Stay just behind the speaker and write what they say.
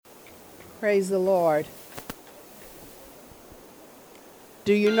Praise the Lord.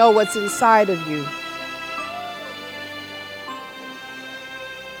 Do you know what's inside of you?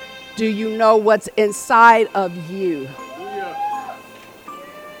 Do you know what's inside of you?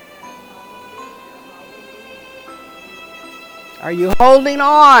 Are you holding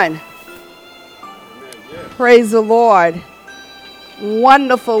on? Praise the Lord.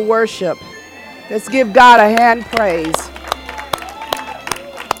 Wonderful worship. Let's give God a hand praise.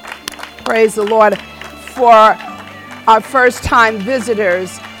 Praise the Lord. For our first time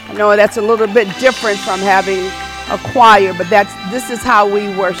visitors, I know that's a little bit different from having a choir, but this is how we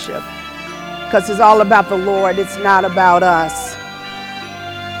worship. Because it's all about the Lord. It's not about us.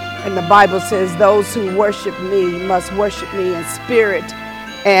 And the Bible says those who worship me must worship me in spirit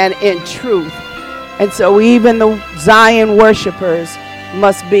and in truth. And so even the Zion worshipers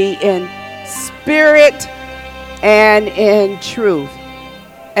must be in spirit and in truth.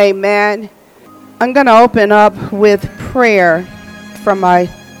 Amen. I'm going to open up with prayer from my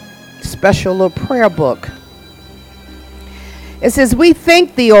special little prayer book. It says, "We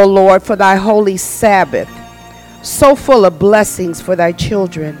thank thee, O Lord, for thy holy Sabbath, so full of blessings for thy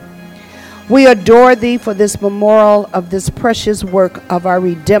children. We adore thee for this memorial of this precious work of our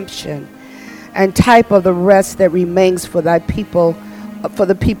redemption and type of the rest that remains for thy people, for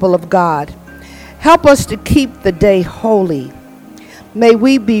the people of God. Help us to keep the day holy. May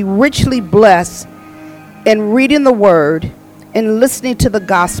we be richly blessed in reading the word, in listening to the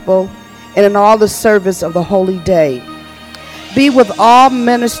gospel, and in all the service of the holy day. Be with all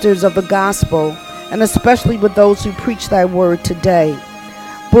ministers of the gospel, and especially with those who preach thy word today.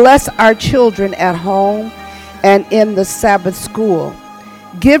 Bless our children at home and in the Sabbath school.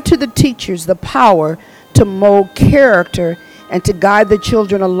 Give to the teachers the power to mold character and to guide the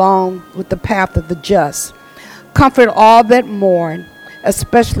children along with the path of the just. Comfort all that mourn,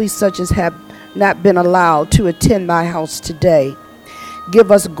 especially such as have not been allowed to attend thy house today.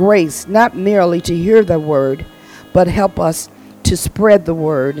 Give us grace not merely to hear the word, but help us to spread the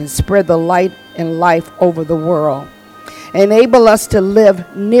word and spread the light and life over the world. Enable us to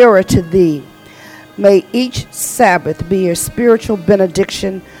live nearer to thee. May each Sabbath be a spiritual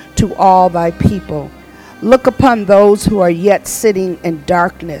benediction to all thy people. Look upon those who are yet sitting in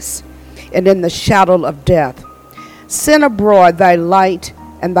darkness and in the shadow of death. Send abroad thy light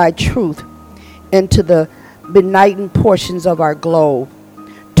and thy truth into the benighted portions of our globe.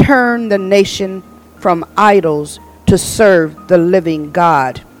 Turn the nation from idols to serve the living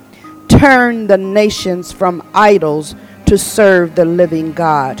God. Turn the nations from idols to serve the living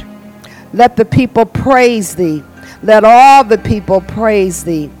God. Let the people praise thee. Let all the people praise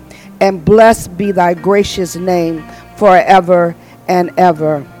thee. And blessed be thy gracious name forever and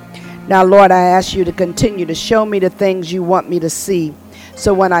ever. Now, Lord, I ask you to continue to show me the things you want me to see.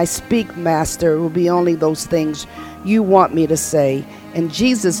 So when I speak, Master, it will be only those things you want me to say. In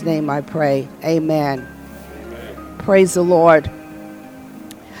Jesus' name I pray. Amen. Amen. Praise the Lord.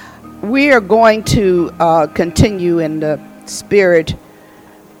 We are going to continue in the spirit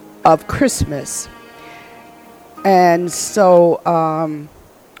of Christmas. And so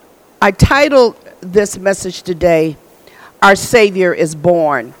I titled this message today, Our Savior is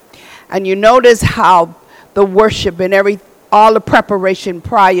Born. And you notice how the worship and all the preparation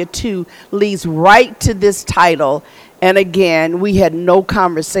prior to leads right to this title. And again, we had no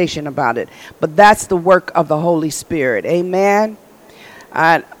conversation about it. But that's the work of the Holy Spirit. Amen.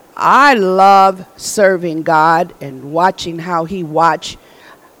 And I love serving God and watching how he watch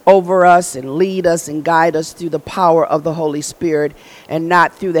over us and lead us and guide us through the power of the Holy Spirit and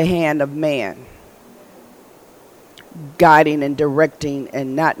not through the hand of man. Guiding and directing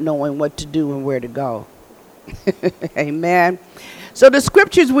and not knowing what to do and where to go. Amen. So the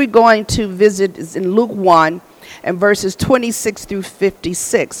scriptures we're going to visit is in Luke 1 and verses 26 through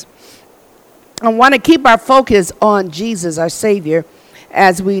 56. I want to keep our focus on Jesus, our Savior,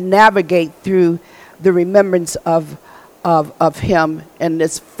 as we navigate through the remembrance of him in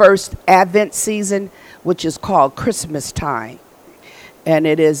this first Advent season, which is called Christmas time. And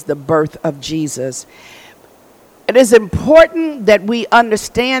it is the birth of Jesus. It is important that we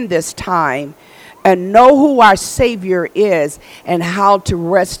understand this time and know who our Savior is and how to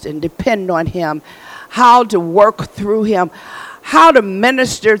rest and depend on him, how to work through him, how to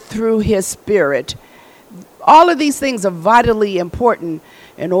minister through his Spirit. All of these things are vitally important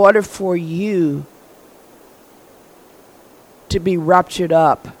in order for you to be raptured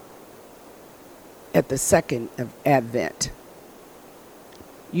up at the second of Advent.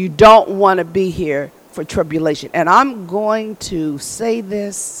 You don't want to be here for tribulation. And I'm going to say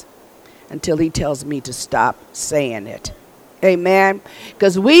this until he tells me to stop saying it. Amen.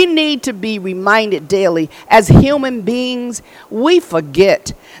 Because we need to be reminded daily. As human beings, we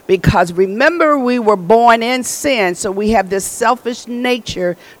forget. Because remember, we were born in sin. So we have this selfish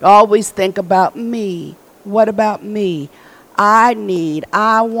nature to always think about me. What about me? I need,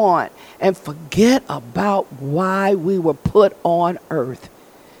 I want. And forget about why we were put on earth.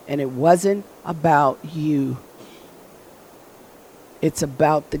 And it wasn't about you. It's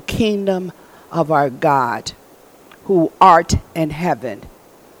about the kingdom of our God, who art in heaven.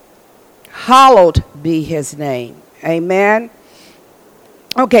 Hallowed be his name. Amen.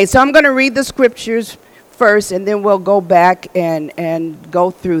 Okay, so I'm going to read the scriptures first, and then we'll go back and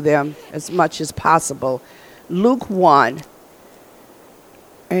go through them as much as possible. Luke 1,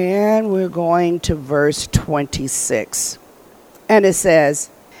 and we're going to verse 26. And it says,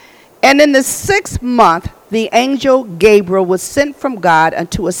 "And in the 6th month, the angel Gabriel was sent from God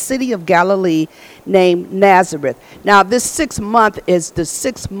unto a city of Galilee named Nazareth." Now, this 6th month is the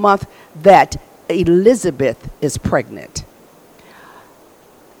 6th month that Elizabeth is pregnant.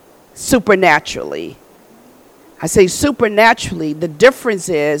 Supernaturally. I say supernaturally. The difference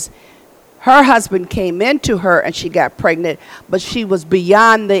is her husband came into her and she got pregnant, but she was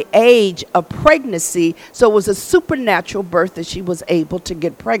beyond the age of pregnancy. So it was a supernatural birth that she was able to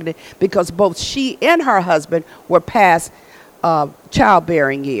get pregnant, because both she and her husband were past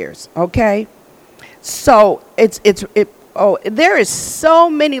childbearing years. Okay. So there is so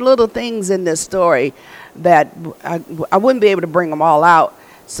many little things in this story that I wouldn't be able to bring them all out.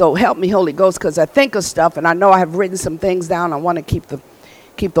 So help me, Holy Ghost, because I think of stuff and I know I have written some things down. I want to keep the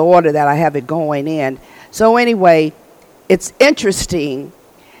order that I have it going in. So anyway, it's interesting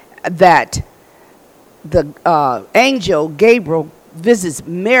that the angel Gabriel visits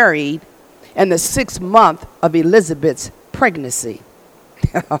Mary in the 6th month of Elizabeth's pregnancy.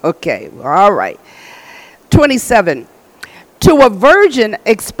 Okay, all right. 27. To a virgin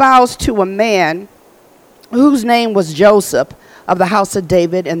espoused to a man whose name was Joseph, of the house of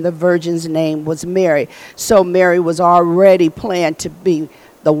David, and the virgin's name was Mary. So Mary was already planned to be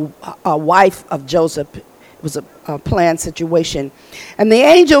the wife of Joseph. It was a planned situation. And the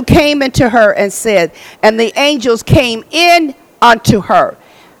angel came into her and said, and the angels came in unto her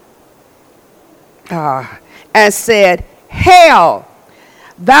and said, "Hail,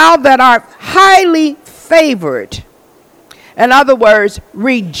 thou that art highly favored." In other words,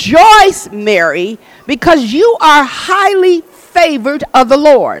 rejoice, Mary, because you are highly favored of the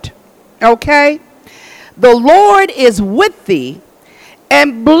Lord. Okay? The Lord is with thee,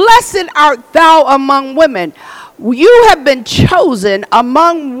 and blessed art thou among women. You have been chosen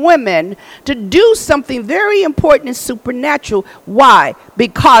among women to do something very important and supernatural. Why?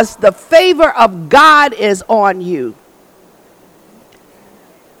 Because the favor of God is on you.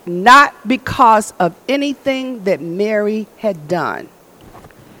 Not because of anything that Mary had done.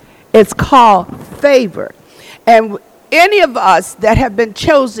 It's called favor. And any of us that have been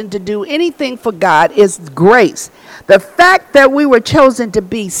chosen to do anything for God is grace. The fact that we were chosen to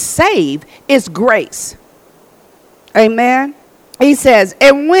be saved is grace. Amen. He says,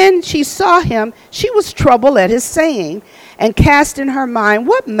 and when she saw him, she was troubled at his saying, and cast in her mind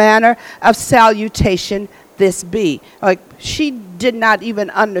what manner of salutation this be. Like, she did not even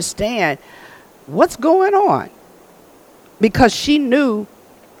understand what's going on, because she knew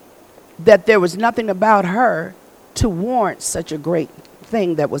that there was nothing about her to warrant such a great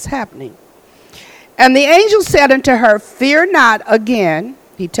thing that was happening. And the angel said unto her, "Fear not," again,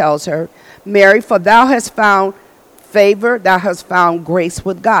 he tells her, "Mary, for thou hast found favor, thou hast found grace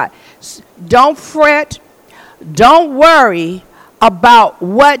with God." Don't fret, don't worry about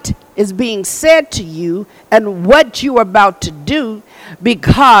what is being said to you and what you are about to do,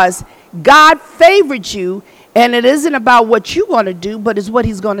 because God favored you, and it isn't about what you're going to do, but it's what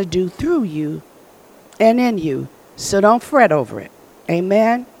he's going to do through you and in you. So don't fret over it.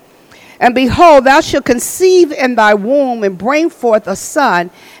 Amen. "And behold, thou shalt conceive in thy womb and bring forth a son,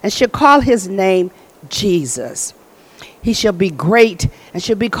 and shall call his name Jesus. He shall be great, and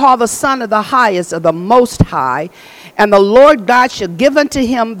shall be called the Son of the Highest, of the Most High. And the Lord God shall give unto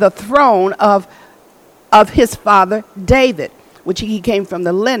him the throne of his father David," which he came from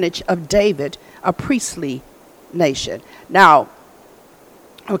the lineage of David, a priestly nation. Now,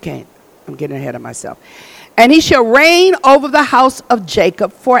 okay, I'm getting ahead of myself. "And he shall reign over the house of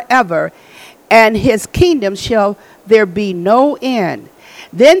Jacob forever, and his kingdom shall there be no end.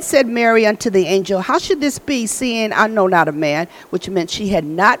 Then said Mary unto the angel, How should this be, seeing I know not a man?" Which meant she had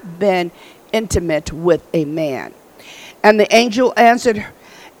not been intimate with a man. And the angel answered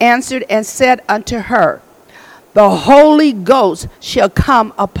and said unto her, "The Holy Ghost shall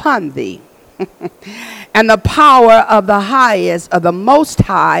come upon thee, and the power of the highest, of the Most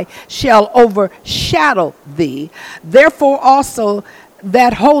High, shall overshadow thee. Therefore also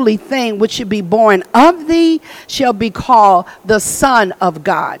that holy thing which should be born of thee shall be called the Son of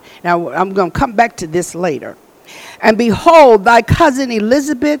God. Now, I'm going to come back to this later. And behold, thy cousin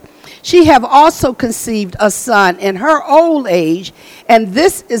Elizabeth, she have also conceived a son in her old age, and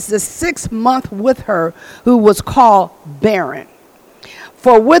this is the 6th month with her, who was called barren.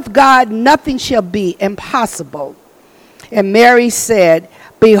 For with God nothing shall be impossible. And Mary said,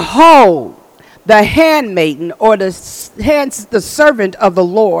 behold, the handmaiden, or the servant of the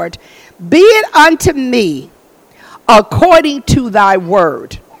Lord, be it unto me according to thy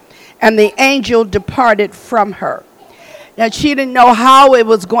word. And the angel departed from her. Now, she didn't know how it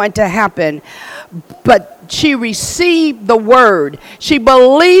was going to happen, but she received the word. She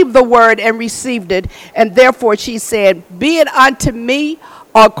believed the word and received it. And therefore she said, be it unto me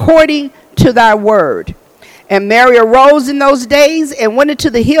according to thy word. And Mary arose in those days and went into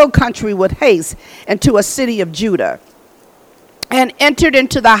the hill country with haste into a city of Judah, and entered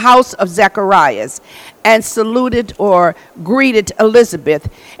into the house of Zacharias, and saluted or greeted Elizabeth.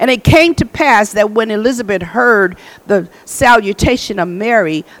 And it came to pass that when Elizabeth heard the salutation of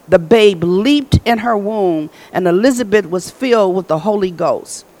Mary, the babe leaped in her womb, and Elizabeth was filled with the Holy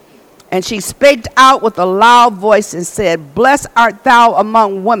Ghost. And she spake out with a loud voice and said, blessed art thou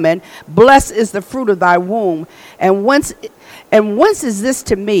among women, blessed is the fruit of thy womb. And whence is this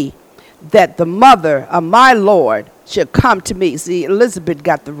to me, that the mother of my Lord should come to me? See, Elizabeth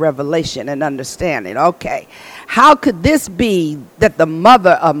got the revelation and understanding. Okay, how could this be that the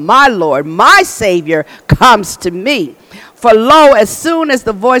mother of my Lord, my Savior, comes to me? For lo, as soon as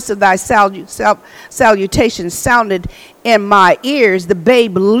the voice of thy salutation sounded in my ears, the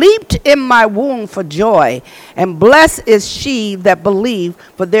babe leaped in my womb for joy. And blessed is she that believed,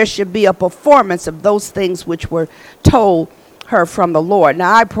 for there should be a performance of those things which were told her from the Lord.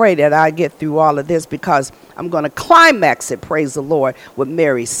 Now, I pray that I get through all of this, because I'm going to climax it, praise the Lord, with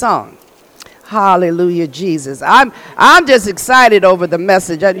Mary's song. Hallelujah, Jesus. I'm just excited over the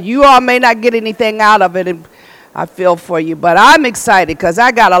message. You all may not get anything out of it, and I feel for you, but I'm excited because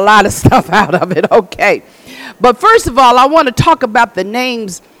I got a lot of stuff out of it. Okay. But first of all, I want to talk about the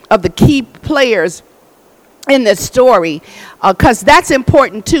names of the key players in this story, because that's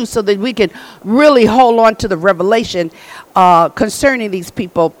important too, so that we can really hold on to the revelation concerning these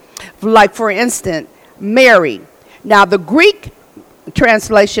people. Like, for instance, Mary. Now, the Greek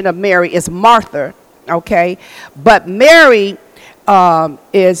translation of Mary is Martha, okay? But Mary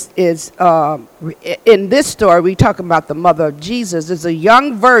is in this story, we talk about the mother of Jesus, is a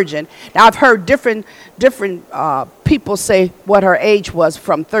young virgin. Now, I've heard different people say what her age was,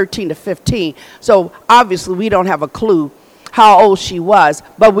 from 13 to 15. So obviously we don't have a clue how old she was,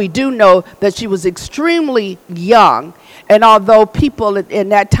 but we do know that she was extremely young. And although people in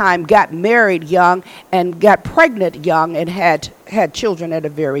that time got married young and got pregnant young and had children at a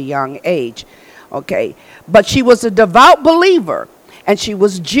very young age, okay, but she was a devout believer, and she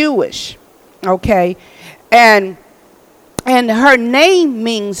was Jewish, okay, and her name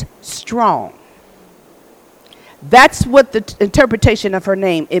means strong. That's what the interpretation of her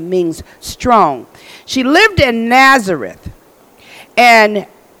name, it means strong. She lived in Nazareth, and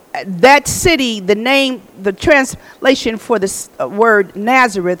that city, the translation for this word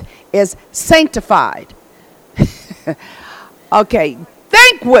Nazareth is sanctified. Okay,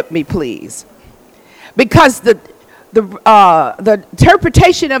 think with me, please, because the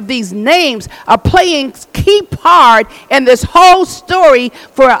interpretation of these names are playing key part in this whole story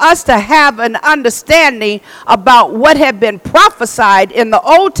for us to have an understanding about what had been prophesied in the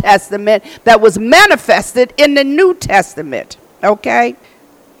Old Testament that was manifested in the New Testament. Okay?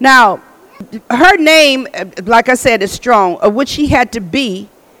 Now, her name, like I said, is strong, of which she had to be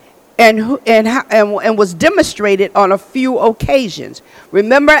and was demonstrated on a few occasions.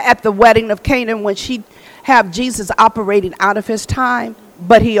 Remember at the wedding of Cana, when she have Jesus operating out of his time,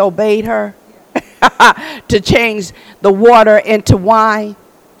 but he obeyed her to change the water into wine.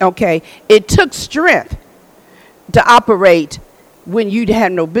 Okay, it took strength to operate when you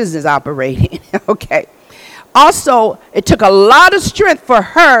had no business operating. Okay, also it took a lot of strength for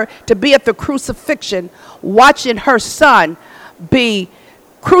her to be at the crucifixion, watching her son be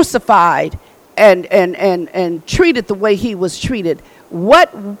crucified and treated the way he was treated.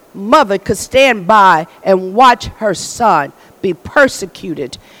 What mother could stand by and watch her son be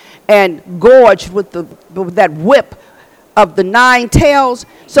persecuted and gorged with that whip of the 9 tails?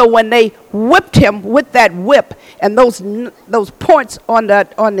 So when they whipped him with that whip, and those points on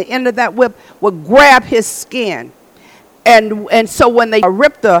the end of that whip would grab his skin, and so when they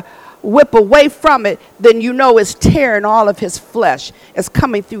ripped the whip away from it, then you know it's tearing all of his flesh. It's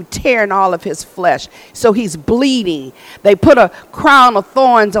coming through, tearing all of his flesh. So he's bleeding. They put a crown of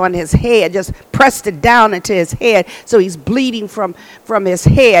thorns on his head, just pressed it down into his head. So he's bleeding from his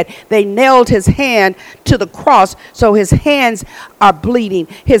head. They nailed his hand to the cross, so his hands are bleeding.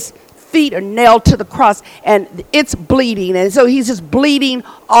 His feet are nailed to the cross, and it's bleeding. And so he's just bleeding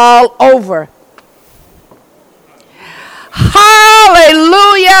all over.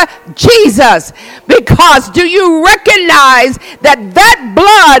 Hallelujah, Jesus. Because do you recognize that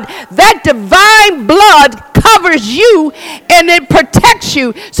blood, that divine blood covers you and it protects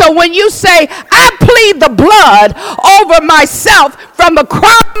you? So when you say, I plead the blood over myself from the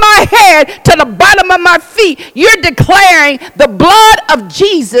crown of my head to the bottom of my feet, you're declaring the blood of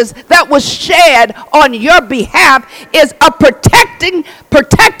Jesus that was shed on your behalf is a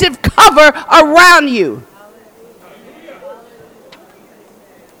protective cover around you.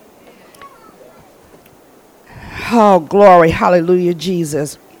 Oh, glory. Hallelujah,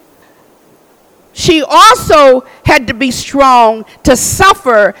 Jesus. She also had to be strong to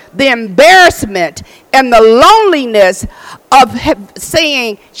suffer the embarrassment and the loneliness of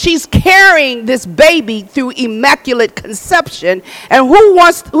saying she's carrying this baby through immaculate conception. And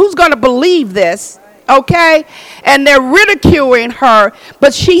who's going to believe this? Okay? And they're ridiculing her,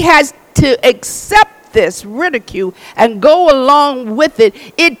 but she has to accept this ridicule and go along with it.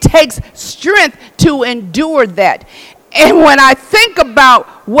 It takes strength to endure that. And when I think about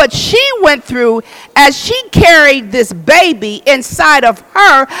what she went through as she carried this baby inside of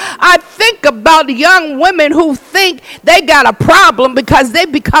her, I think about young women who think they got a problem because they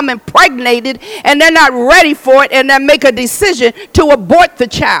become impregnated and they're not ready for it, and they make a decision to abort the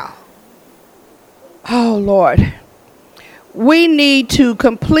child. Oh, Lord. We need to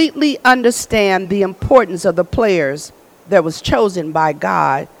completely understand the importance of the players that was chosen by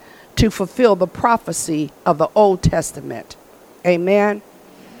God to fulfill the prophecy of the Old Testament. Amen.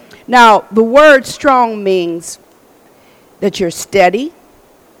 Now, the word strong means that you're steady,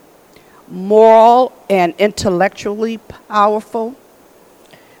 moral and intellectually powerful,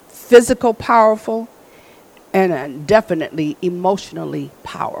 physical powerful, and definitely emotionally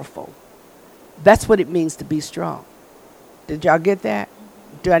powerful. That's what it means to be strong. Did y'all get that?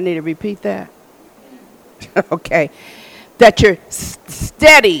 Do I need to repeat that? Okay. That you're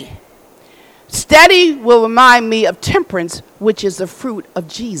steady. Steady will remind me of temperance, which is the fruit of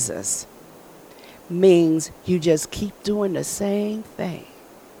Jesus. Means you just keep doing the same thing.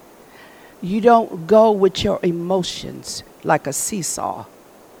 You don't go with your emotions like a seesaw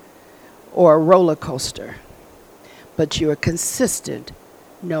or a roller coaster, but you're consistent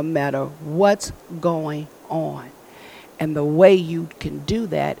no matter what's going on. And the way you can do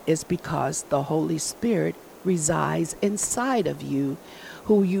that is because the Holy Spirit resides inside of you,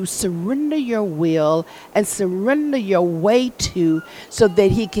 who you surrender your will and surrender your way to, so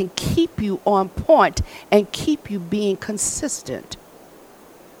that he can keep you on point and keep you being consistent.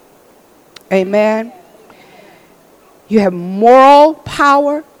 Amen. You have moral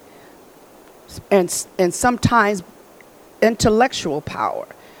power and sometimes intellectual power.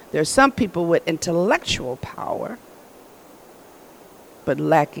 There are some people with intellectual power but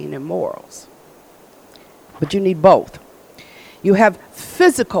lacking in morals. But you need both. You have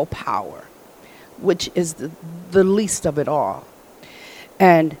physical power, which is the least of it all,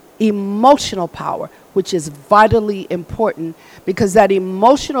 and emotional power, which is vitally important, because that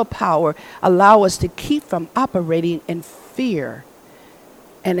emotional power allows us to keep from operating in fear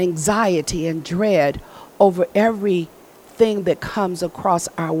and anxiety and dread over everything that comes across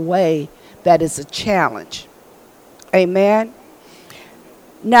our way that is a challenge. Amen.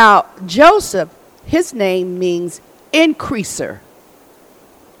 Now, Joseph, his name means increaser.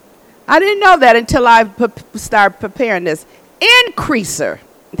 I didn't know that until I started preparing this. Increaser.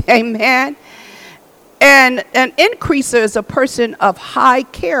 Amen. And an increaser is a person of high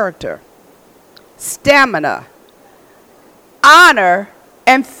character, stamina, honor,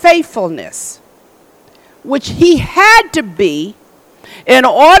 and faithfulness, which he had to be in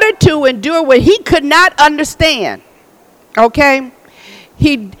order to endure what he could not understand. Okay?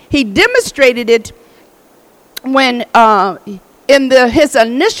 He demonstrated it when in his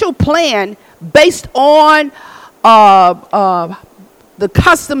initial plan, based on the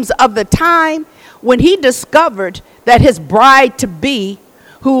customs of the time, when he discovered that his bride-to-be,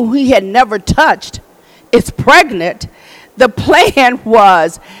 who he had never touched, is pregnant. The plan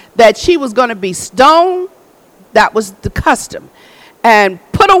was that she was going to be stoned. That was the custom, and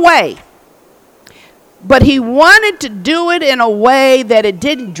put away. But he wanted to do it in a way that it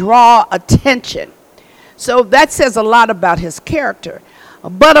didn't draw attention. So that says a lot about his character.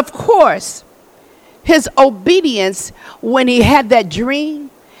 But of course, his obedience when he had that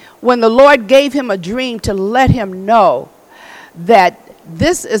dream, when the Lord gave him a dream to let him know that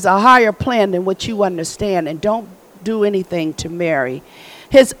this is a higher plan than what you understand, and don't do anything to Mary.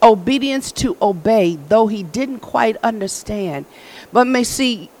 His obedience to obey, though he didn't quite understand. But may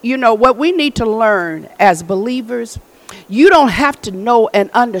see, what we need to learn as believers, you don't have to know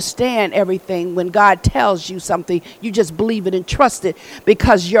and understand everything when God tells you something. You just believe it and trust it,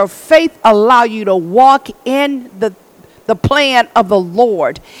 because your faith allow you to walk in the plan of the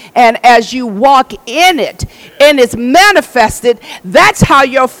Lord. And as you walk in it and it's manifested, that's how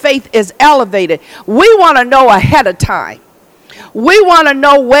your faith is elevated. We want to know ahead of time. We want to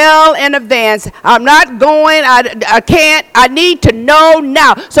know well in advance. I'm not going. I can't. I need to know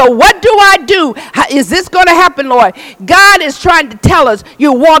now. So what do I do? Is this going to happen, Lord? God is trying to tell us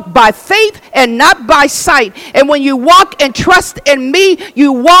you walk by faith and not by sight. And when you walk and trust in me,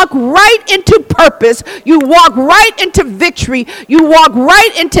 you walk right into purpose. You walk right into victory. You walk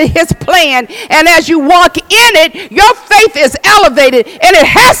right into his plan. And as you walk in it, your faith is elevated, and it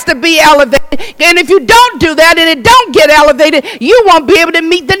has to be elevated. And if you don't do that and it don't get elevated, you won't be able to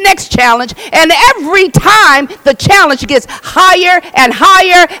meet the next challenge. And every time the challenge gets higher and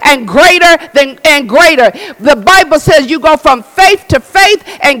higher and greater and greater. The Bible says you go from faith to faith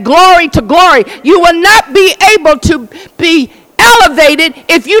and glory to glory. You will not be able to be elevated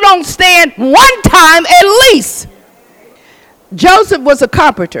if you don't stand one time at least. Joseph was a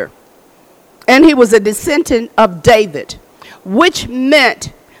carpenter, and he was a descendant of David, which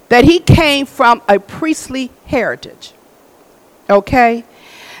meant that he came from a priestly heritage. Okay?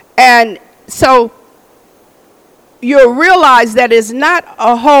 And so you'll realize that it's not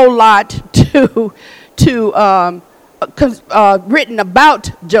a whole lot written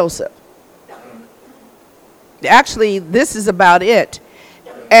about Joseph. Actually, this is about it.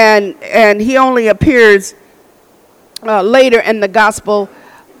 And he only appears later in the gospel,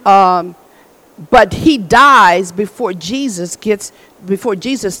 but he dies before Jesus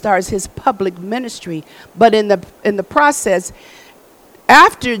starts his public ministry. But in the process,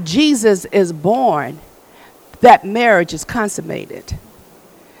 after Jesus is born, that marriage is consummated.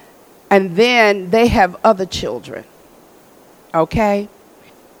 And then they have other children. Okay?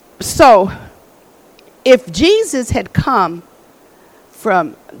 So, if Jesus had come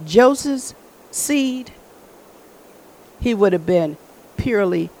from Joseph's seed, he would have been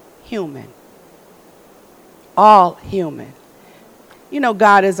purely human. All human.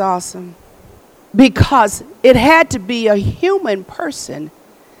 God is awesome, because it had to be a human person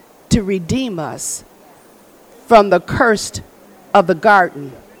to redeem us from the curse of the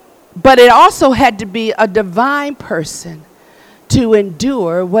garden. But it also had to be a divine person to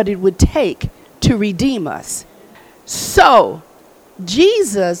endure what it would take to redeem us. So,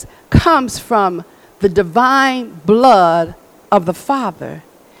 Jesus comes from the divine blood of the Father,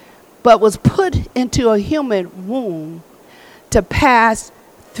 but was put into a human womb to pass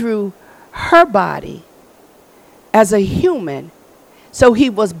through her body as a human. So he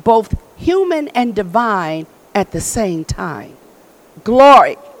was both human and divine at the same time.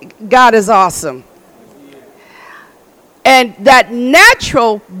 Glory. God is awesome. And that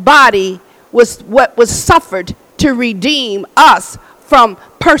natural body was what was suffered to redeem us from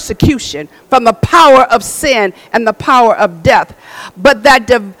persecution, from the power of sin and the power of death. But that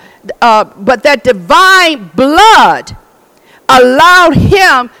divine blood allowed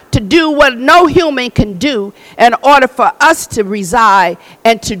him to do what no human can do in order for us to reside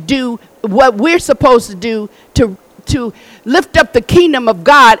and to do what we're supposed to do to lift up the kingdom of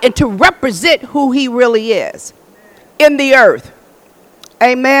God and to represent who he really is in the earth.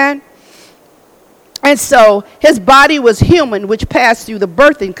 Amen. And so his body was human, which passed through the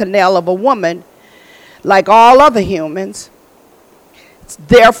birthing canal of a woman like all other humans.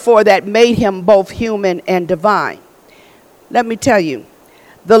 Therefore, that made him both human and divine. Let me tell you,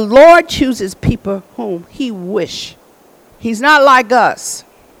 the Lord chooses people whom he wish. He's not like us.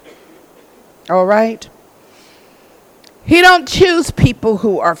 All right? He don't choose people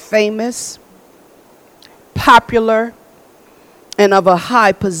who are famous, popular, and of a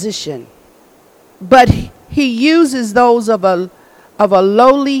high position. But he uses those of a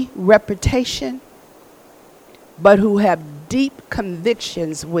lowly reputation, but who have deep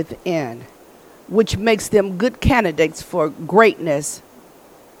convictions within, which makes them good candidates for greatness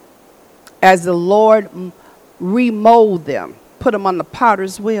as the Lord remold them, put them on the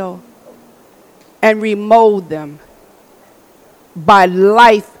potter's wheel, and remold them by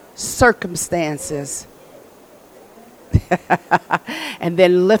life circumstances and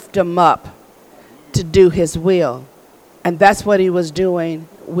then lift them up to do his will. And that's what he was doing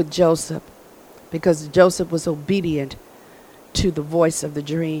with Joseph, because Joseph was obedient to the voice of the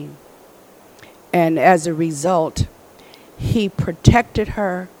dream. And as a result, he protected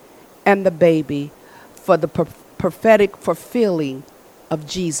her and the baby for the prophetic fulfilling of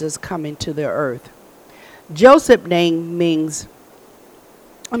Jesus coming to the earth. Jesus' name means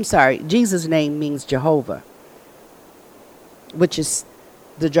Jehovah, which is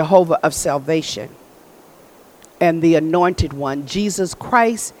the Jehovah of salvation, and the anointed one. Jesus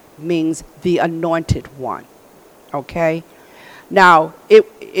Christ means the anointed one. Okay? Now,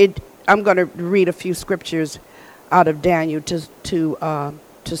 I'm going to read a few scriptures out of Daniel to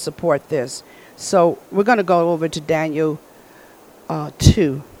support this. So we're going to go over to Daniel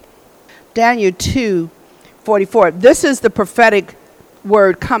 2. Daniel 2:44. This is the prophetic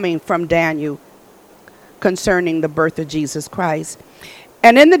word coming from Daniel concerning the birth of Jesus Christ.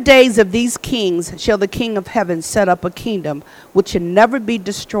 And in the days of these kings shall the King of heaven set up a kingdom which shall never be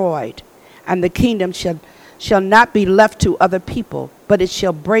destroyed, and the kingdom shall not be left to other people, but it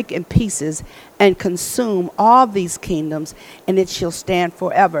shall break in pieces and consume all these kingdoms, and it shall stand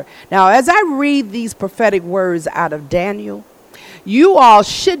forever. Now, as I read these prophetic words out of Daniel, you all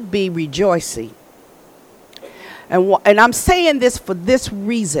should be rejoicing. And I'm saying this for this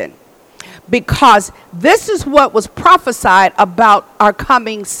reason, because this is what was prophesied about our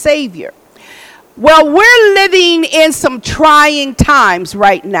coming Savior. Well, we're living in some trying times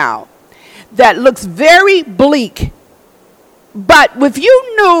right now that looks very bleak. But if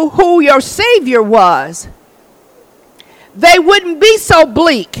you knew who your Savior was, they wouldn't be so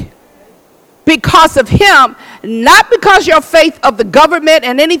bleak because of him, not because your faith of the government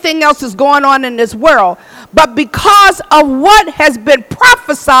and anything else is going on in this world, but because of what has been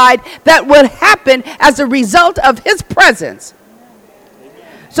prophesied that would happen as a result of his presence.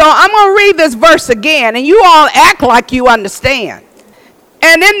 So I'm going to read this verse again, and you all act like you understand.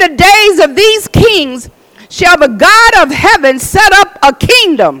 And in the days of these kings shall the God of heaven set up a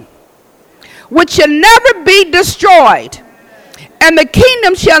kingdom which shall never be destroyed, and the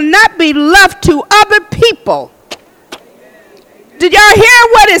kingdom shall not be left to other people. Did y'all hear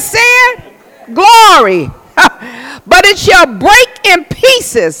what it said? Glory. But it shall break in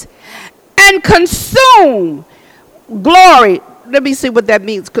pieces and consume. Glory. Let me see what that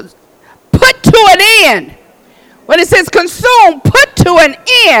means. Put to an end. When it says consume, put to an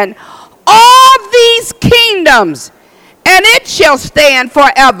end all these kingdoms, and it shall stand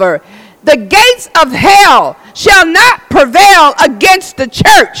forever. The gates of hell shall not prevail against the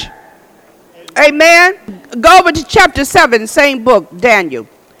church. Amen. Go over to chapter 7, same book, Daniel.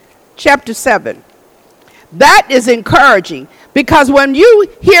 Chapter 7. That is encouraging, because when you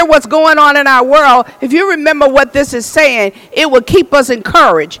hear what's going on in our world, if you remember what this is saying, it will keep us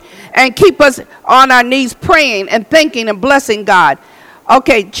encouraged and keep us on our knees praying and thinking and blessing God.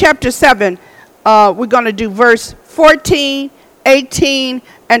 Okay, chapter 7, we're going to do verse 14, 18,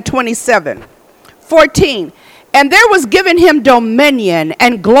 and 27. 14. And there was given him dominion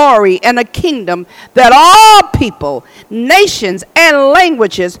and glory and a kingdom, that all people, nations, and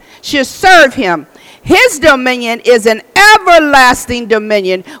languages should serve him. His dominion is an everlasting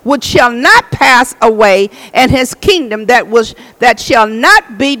dominion which shall not pass away, and his kingdom that shall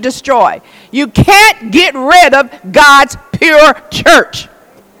not be destroyed. You can't get rid of God's pure church.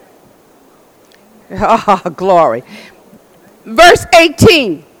 Oh, glory. Verse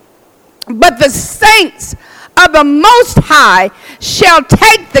 18. But the saints of the Most High shall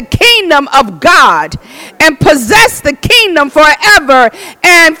take the kingdom of God and possess the kingdom forever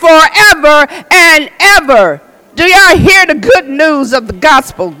and forever and ever. Do y'all hear the good news of the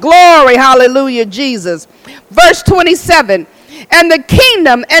gospel? Glory, hallelujah, Jesus. Verse 27. And the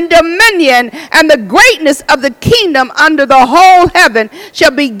kingdom and dominion and the greatness of the kingdom under the whole heaven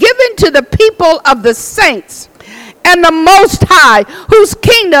shall be given to the people of the saints and the Most High, whose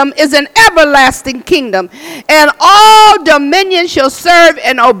kingdom is an everlasting kingdom, and all dominion shall serve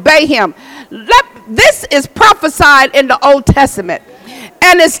and obey him. This is prophesied in the Old Testament,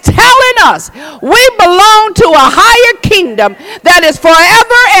 and it's telling us we belong to a higher kingdom that is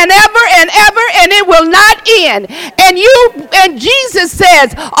forever and ever and ever, and it will not end. And Jesus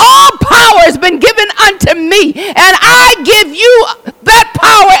says, all power has been given unto me, and I give you that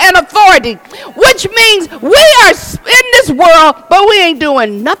power and authority, which means we are in this world, but we ain't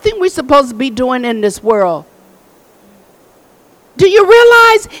doing nothing we're supposed to be doing in this world. Do you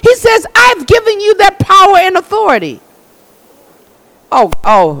realize? He says, I've given you that power and authority.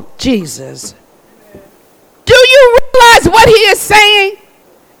 Oh, Jesus. Do you realize what he is saying?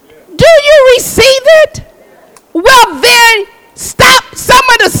 Do you receive it? Well, then stop some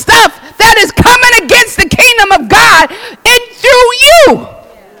of the stuff that is coming against the kingdom of God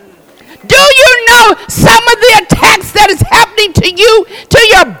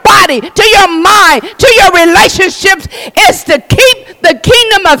body, to your mind, to your relationships is to keep the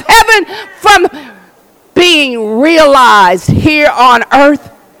kingdom of heaven from being realized here on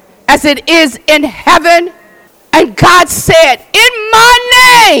earth as it is in heaven. And God said, in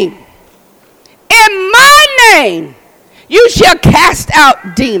my name, you shall cast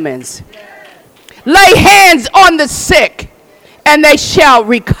out demons. Lay hands on the sick, and they shall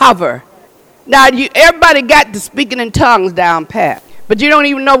recover. Now, everybody got the speaking in tongues down pat, but you don't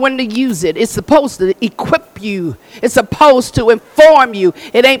even know when to use it. It's supposed to equip you. It's supposed to inform you.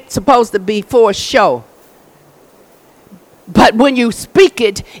 It ain't supposed to be for a show. But when you speak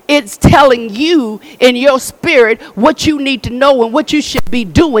it, it's telling you in your spirit what you need to know and what you should be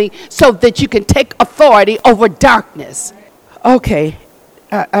doing so that you can take authority over darkness. Okay,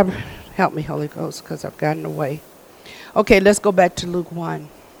 help me, Holy Ghost, because I've gotten away. Okay, let's go back to Luke 1.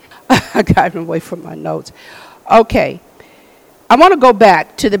 I got away from my notes. Okay, I want to go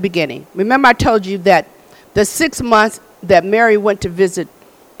back to the beginning. Remember I told you that the 6 months that Mary went to visit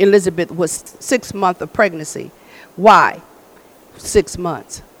Elizabeth was 6 months of pregnancy. Why? 6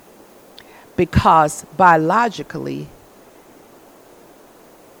 months. Because biologically,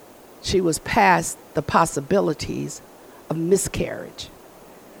 she was past the possibilities of miscarriage,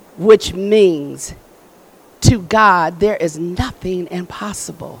 which means to God there is nothing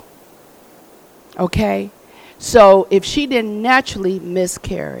impossible. Okay? So if she didn't naturally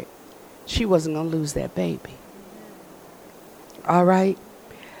miscarry, she wasn't going to lose that baby. All right?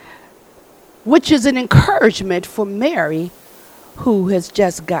 Which is an encouragement for Mary, who has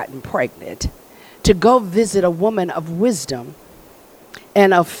just gotten pregnant, to go visit a woman of wisdom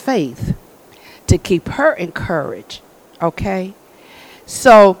and of faith to keep her encouraged. Okay?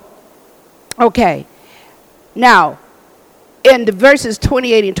 So, okay. Now, in the verses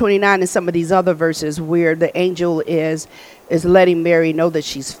 28 and 29 and some of these other verses where the angel is letting Mary know that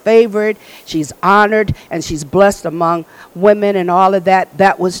she's favored, she's honored, and she's blessed among women and all of that,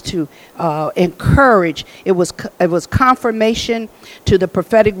 that was to encourage. It was confirmation to the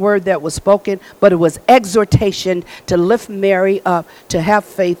prophetic word that was spoken, but it was exhortation to lift Mary up, to have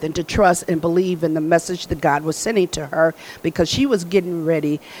faith and to trust and believe in the message that God was sending to her, because she was getting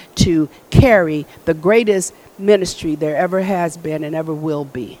ready to carry the greatest ministry there ever has been and ever will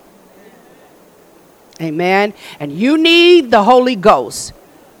be. Amen. And you need the Holy Ghost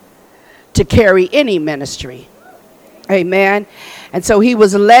to carry any ministry. Amen. And so he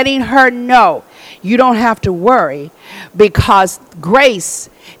was letting her know, you don't have to worry, because grace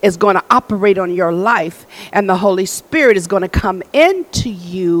is going to operate on your life and the Holy Spirit is going to come into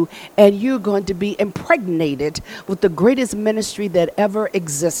you and you're going to be impregnated with the greatest ministry that ever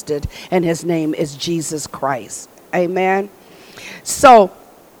existed, and his name is Jesus Christ. Amen. So,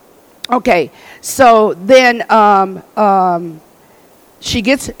 okay, so then she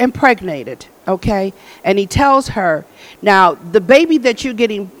gets impregnated, okay, and he tells her, now the baby that you're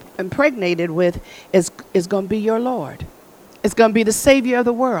getting impregnated with is going to be your Lord. It's going to be the Savior of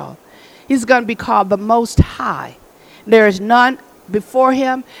the world. He's going to be called the Most High. There is none before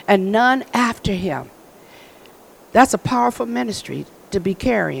him and none after him. That's a powerful ministry to be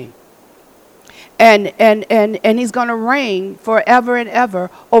carrying. And he's going to reign forever and ever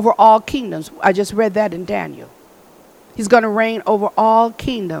over all kingdoms. I just read that in Daniel. He's going to reign over all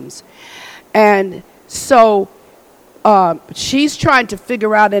kingdoms. And so she's trying to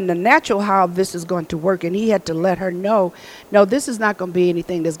figure out in the natural how this is going to work. And he had to let her know, no, this is not going to be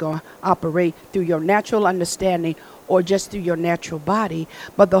anything that's going to operate through your natural understanding or just through your natural body.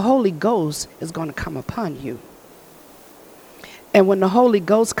 But the Holy Ghost is going to come upon you. And when the Holy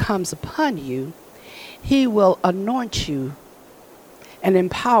Ghost comes upon you, he will anoint you and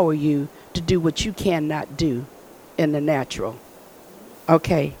empower you to do what you cannot do in the natural.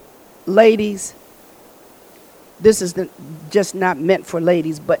 Okay, ladies, this is just not meant for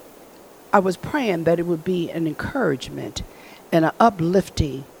ladies, but I was praying that it would be an encouragement and an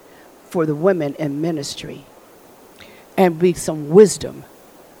uplifting for the women in ministry and be some wisdom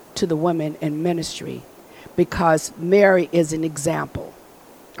to the women in ministry, because Mary is an example.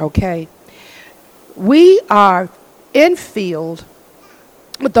 Okay? We are infilled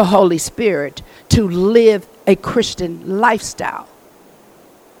with the Holy Spirit to live a Christian lifestyle.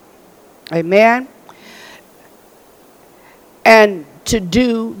 Amen? And to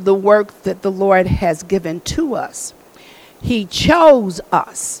do the work that the Lord has given to us. He chose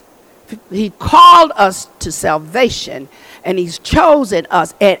us. He called us to salvation, and he's chosen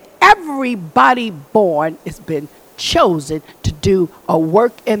us. And everybody born has been chosen to do a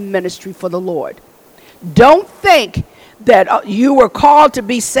work in ministry for the Lord. Don't think that you were called to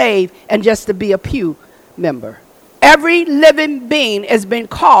be saved and just to be a pew member. Every living being has been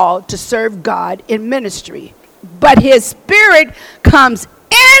called to serve God in ministry. But his Spirit comes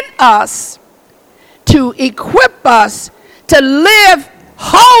in us to equip us to live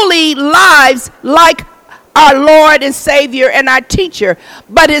holy lives like our Lord and Savior and our teacher.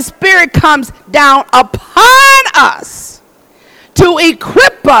 But his Spirit comes down upon us to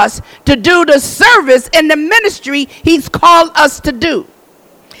equip us to do the service and the ministry he's called us to do.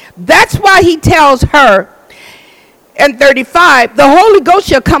 That's why he tells her in 35, the Holy Ghost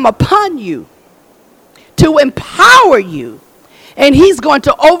shall come upon you to empower you, and he's going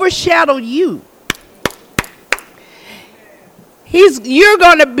to overshadow you. You're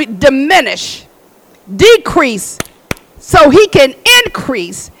going to diminish, decrease, so he can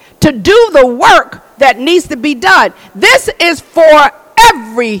increase to do the work that needs to be done. This is for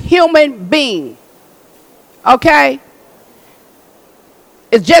every human being. Okay?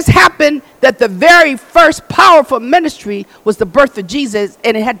 It just happened that the very first powerful ministry was the birth of Jesus,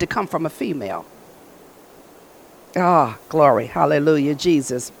 and it had to come from a female. Ah, glory. Hallelujah,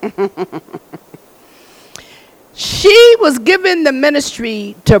 Jesus. She was given the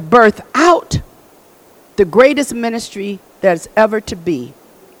ministry to birth out the greatest ministry that's ever to be.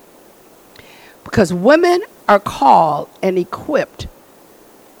 Because women are called and equipped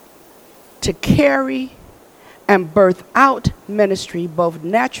to carry and birth out ministry both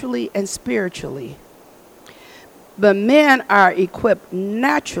naturally and spiritually. But men are equipped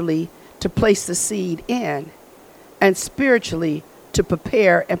naturally to place the seed in and spiritually to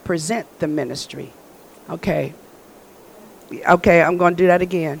prepare and present the ministry. Okay, I'm going to do that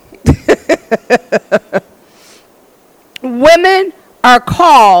again. Women are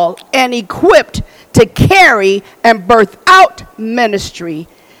called and equipped to carry and birth out ministry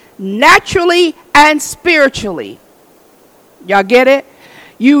naturally and spiritually. Y'all get it?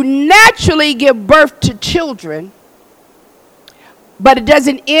 You naturally give birth to children, but it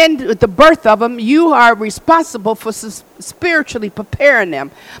doesn't end with the birth of them. You are responsible for spiritually preparing them.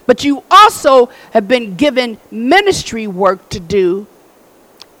 But you also have been given ministry work to do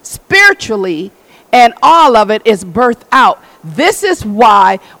spiritually, and all of it is birthed out. This is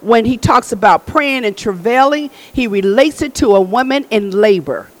why when he talks about praying and travailing, he relates it to a woman in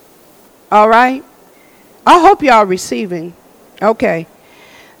labor. All right? I hope y'all are receiving. Okay.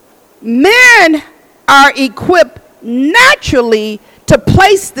 Men are equipped naturally to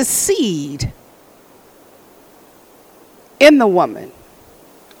place the seed in the woman,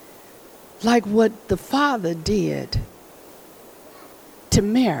 like what the Father did to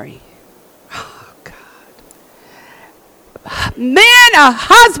Mary. Oh, God. Men or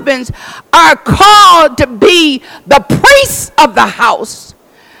husbands are called to be the priests of the house,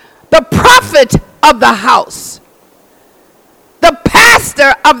 the prophet of the house, the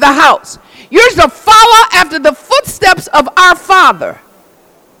pastor of the house. You're to follow after the footsteps of our Father.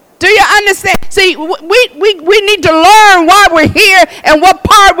 Do you understand? See, we need to learn why we're here and what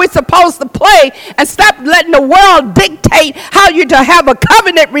part we're supposed to play, and stop letting the world dictate how you're to have a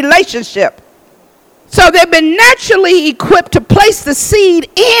covenant relationship. So they've been naturally equipped to place the seed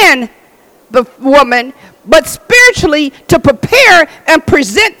in the woman, but spiritually to prepare and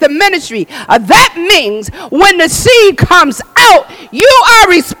present the ministry. That means when the seed comes out, you are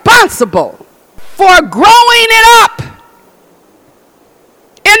responsible for growing it up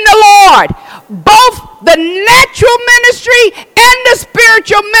in the Lord. Both the natural ministry and the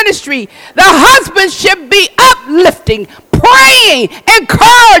spiritual ministry. The husband should be uplifting, praying,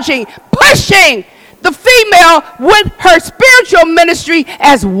 encouraging, pushing the female with her spiritual ministry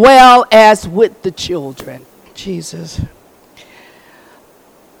as well as with the children. Jesus.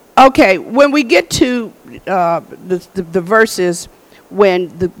 Okay, when we get to the verses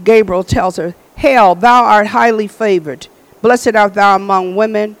when Gabriel tells her, "Hail, thou art highly favored. Blessed art thou among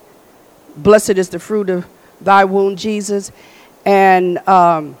women. Blessed is the fruit of thy womb, Jesus." And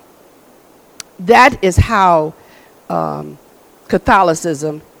that is how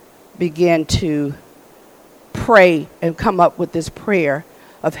Catholicism began to pray and come up with this prayer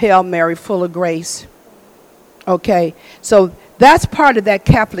of Hail Mary, full of grace. Okay, so that's part of that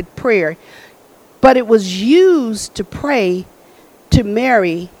Catholic prayer. But it was used to pray to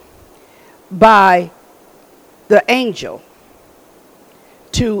Mary by the angel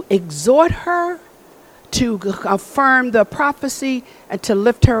to exhort her, to affirm the prophecy, and to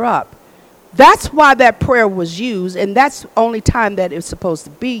lift her up. That's why that prayer was used, and that's the only time that it's supposed to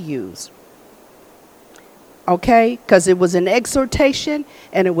be used. Okay? Because it was an exhortation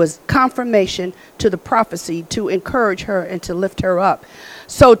and it was confirmation to the prophecy to encourage her and to lift her up.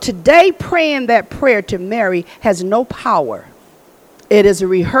 So today, praying that prayer to Mary has no power. It is a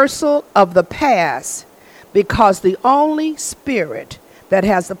rehearsal of the past, because the only spirit that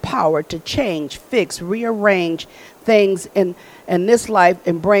has the power to change, fix, rearrange things in this life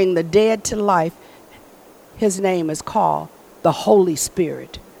and bring the dead to life, his name is called the Holy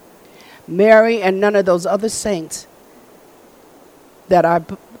Spirit. Mary and none of those other saints that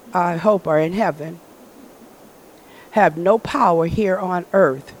I hope are in heaven have no power here on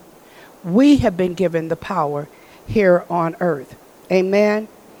earth. We have been given the power here on earth. Amen.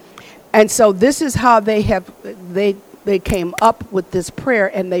 And so this is how they came up with this prayer,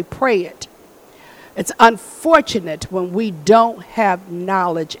 and they pray it. It's unfortunate when we don't have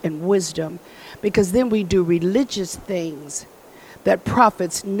knowledge and wisdom, because then we do religious things that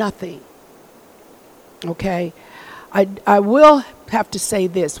profits nothing. Okay? I will have to say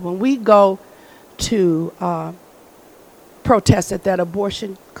this. When we go to protest at that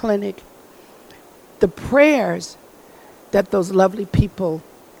abortion clinic, the prayers that those lovely people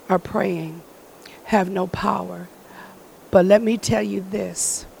are praying have no power. But let me tell you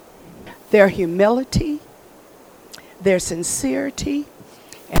this. Their humility, their sincerity,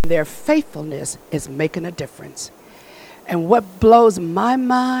 and their faithfulness is making a difference. And what blows my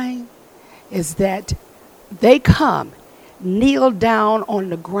mind is that they come, kneel down on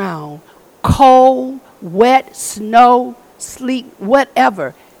the ground, cold, wet, snow, sleet,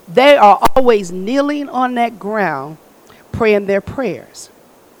 whatever. They are always kneeling on that ground, praying their prayers.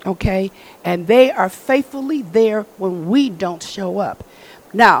 Okay? And they are faithfully there when we don't show up.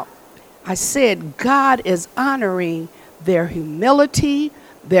 Now, I said God is honoring their humility,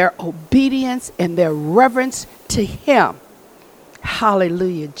 their obedience, and their reverence to him.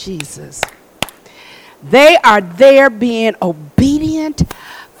 Hallelujah, Jesus. They are there being obedient,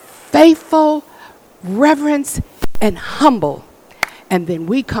 faithful, reverence, and humble. And then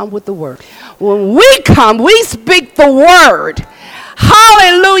we come with the word. When we come, we speak the word.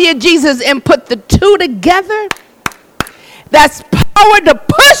 Hallelujah, Jesus, and put the two together. That's power to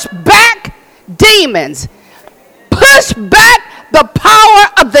push back demons. Push back the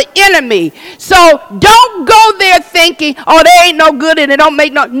power of the enemy. So don't go there thinking, oh, they ain't no good and it don't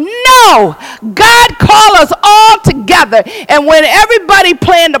make no. No, God called us all together. And when everybody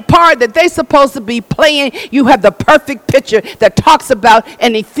playing the part that they supposed to be playing, you have the perfect picture that talks about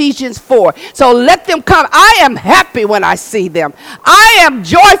in Ephesians 4. So let them come. I am happy when I see them. I am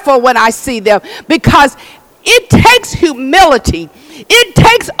joyful when I see them, because it takes humility. It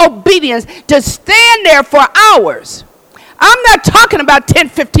takes obedience to stand there for hours. I'm not talking about 10,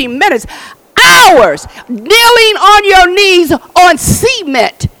 15 minutes. Hours kneeling on your knees on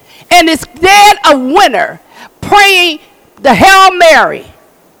cement, and it's dead of winter, praying the Hail Mary.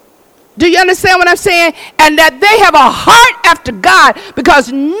 Do you understand what I'm saying? And that they have a heart after God,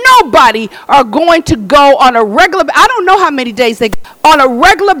 because nobody are going to go on a regular, I don't know how many days they on a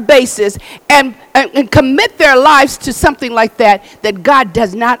regular basis and commit their lives to something like that God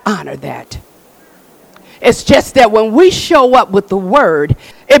does not honor that. It's just that when we show up with the word,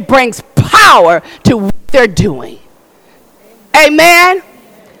 it brings power to what they're doing. Amen.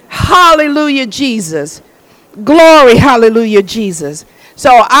 Hallelujah, Jesus. Glory, hallelujah, Jesus.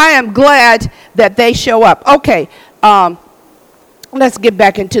 So I am glad that they show up. Okay, let's get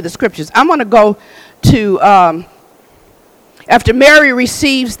back into the scriptures. I'm going to go to, after Mary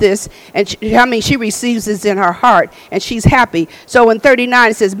receives this, and she receives this in her heart, and she's happy. So in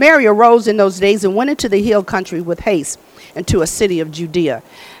 39 it says, Mary arose in those days and went into the hill country with haste into a city of Judea,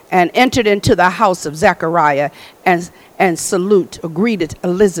 and entered into the house of Zechariah and greeted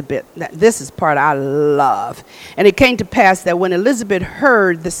Elizabeth. Now, this is part I love. And it came to pass that when Elizabeth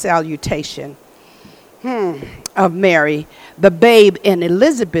heard the salutation of Mary, the babe in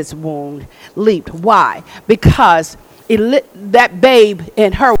Elizabeth's womb leaped. Why? Because that babe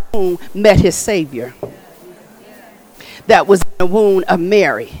in her womb met his Savior. That was in the womb of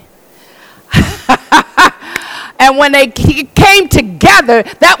Mary. And when they came together,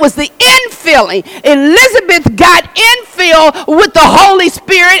 that was the infilling. Elizabeth got infilled with the Holy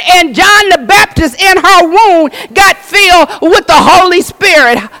Spirit, and John the Baptist in her womb got filled with the Holy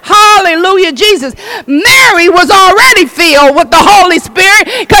Spirit. Hallelujah, Jesus. Mary was already filled with the Holy Spirit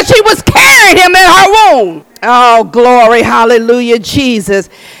because she was carrying him in her womb. Oh, glory, hallelujah, Jesus.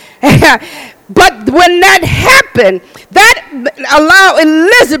 But when that happened, that allowed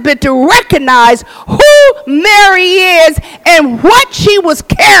Elizabeth to recognize who Mary is and what she was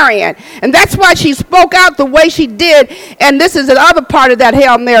carrying. And that's why she spoke out the way she did. And this is another part of that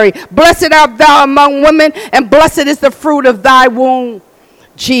Hail Mary. Blessed art thou among women, and blessed is the fruit of thy womb,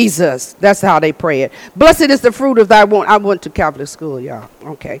 Jesus. That's how they pray it. Blessed is the fruit of thy womb. I went to Catholic school, y'all.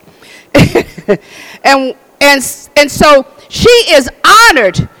 Okay. and so she is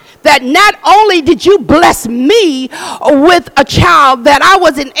honored that not only did you bless me with a child that I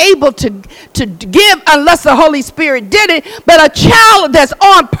wasn't able to give unless the Holy Spirit did it, but a child that's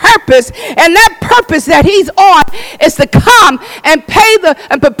on purpose, and that purpose that he's on is to come and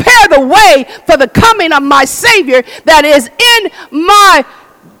prepare the way for the coming of my Savior that is in my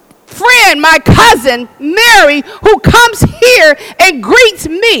friend, my cousin, Mary, who comes here and greets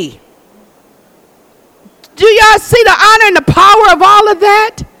me. Do y'all see the honor and the power of all of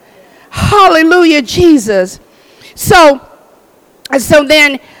that? Hallelujah, Jesus. So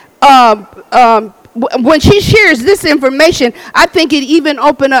then when she shares this information, I think it even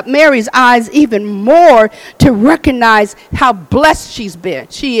opened up Mary's eyes even more to recognize how blessed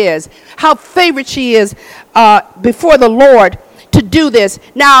she is, how favored she is before the Lord to do this.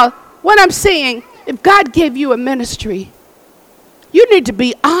 Now, what I'm saying, if God gave you a ministry, you need to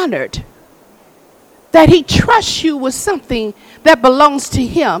be honored that he trusts you with something that belongs to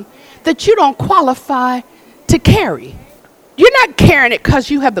him that you don't qualify to carry. You're not carrying it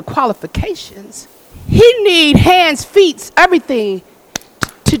because you have the qualifications. He needs hands, feet, everything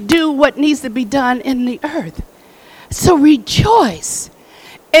to do what needs to be done in the earth. So rejoice.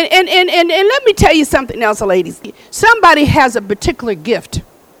 And let me tell you something else, ladies. Somebody has a particular gift.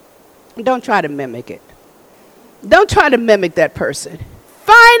 Don't try to mimic it. Don't try to mimic that person.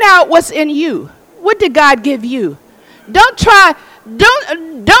 Find out what's in you. What did God give you? Don't try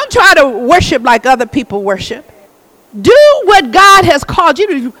to worship like other people worship. Do what God has called you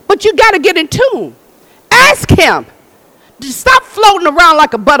to do, but you got to get in tune. Ask him. Stop floating around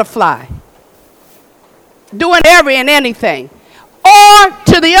like a butterfly, doing every and anything. Or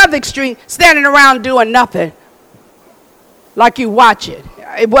to the other extreme, standing around doing nothing, like you watch it.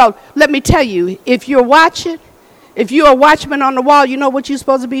 Well, let me tell you, if you're watching, if you're a watchman on the wall, you know what you're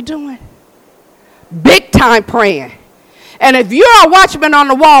supposed to be doing? Big time praying. And if you're a watchman on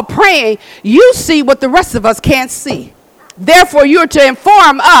the wall praying, you see what the rest of us can't see. Therefore, you're to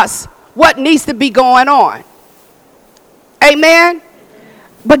inform us what needs to be going on. Amen?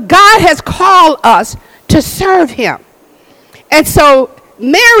 But God has called us to serve him. And so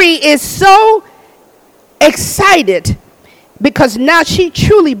Mary is so excited because now she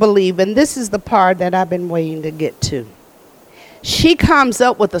truly believes, and this is the part that I've been waiting to get to. She comes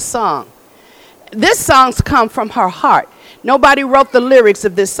up with a song. This song's come from her heart. Nobody wrote the lyrics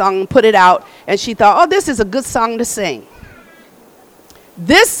of this song and put it out, and she thought, oh, this is a good song to sing.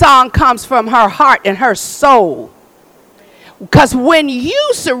 This song comes from her heart and her soul. Because when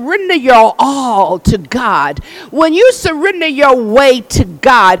you surrender your all to God, when you surrender your way to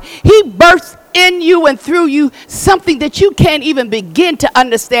God, he births in you and through you something that you can't even begin to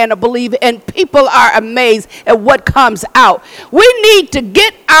understand or believe, and people are amazed at what comes out. We need to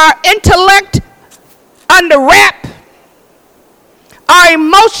get our intellect under wrap, our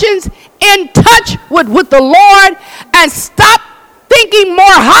emotions in touch with the Lord, and stop thinking more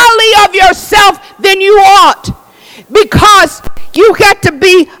highly of yourself than you ought, because you got to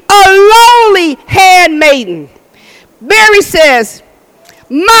be a lowly handmaiden. Mary says,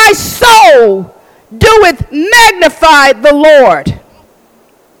 my soul doeth magnify the Lord.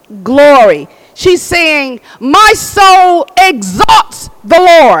 Glory. She's saying, my soul exalts the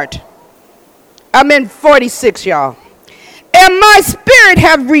Lord. I'm in 46, y'all. And my spirit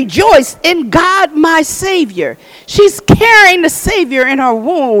have rejoiced in God my Savior. She's carrying the Savior in her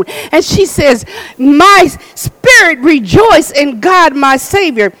womb. And she says, my spirit rejoice in God my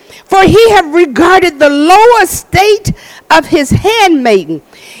Savior. For he have regarded the low estate of his handmaiden.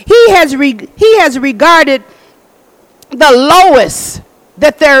 He has regarded the lowest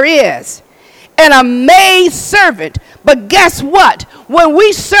that there is. And a maid servant. But guess what? When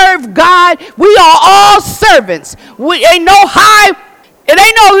we serve God, we are all servants. It ain't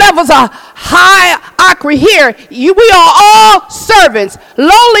no levels of hierarchy here. We are all servants,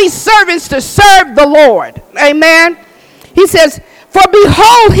 lowly servants to serve the Lord. Amen. He says, for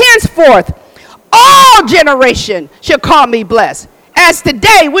behold, henceforth, all generation shall call me blessed. As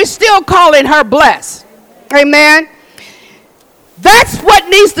today, we're still calling her blessed. Amen. That's what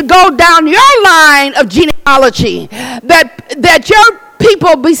needs to go down your line of genealogy. That your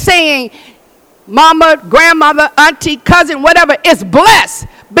people be saying, mama, grandmother, auntie, cousin, whatever, is blessed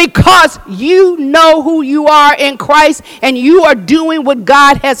because you know who you are in Christ and you are doing what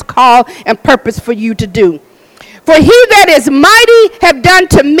God has called and purposed for you to do. For he that is mighty have done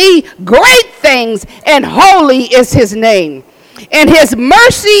to me great things, and holy is his name. And his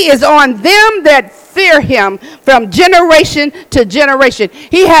mercy is on them that fear him from generation to generation.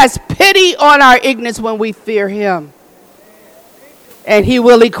 He has pity on our ignorance when we fear him. And he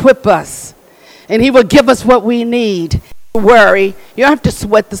will equip us. And he will give us what we need. Worry. You don't have to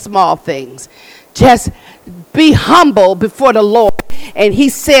sweat the small things. Just be humble before the Lord. And he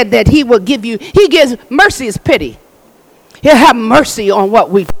said that he will give you, he gives mercy is pity. He'll have mercy on what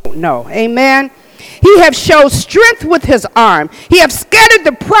we don't know. Amen. He have showed strength with his arm. He have scattered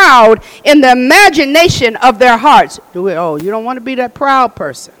the proud in the imagination of their hearts. Oh, you don't want to be that proud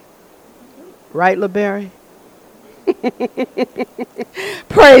person. Right, LeBerry?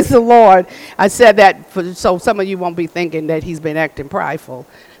 Praise the Lord. I said that so some of you won't be thinking that he's been acting prideful,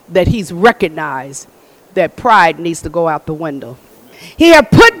 that he's recognized that pride needs to go out the window. He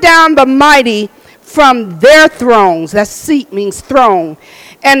have put down the mighty from their thrones, that seat means throne,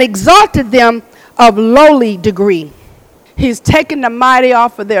 and exalted them of lowly degree. He's taken the mighty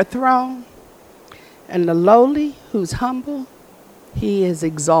off of their throne, and the lowly, who's humble, he is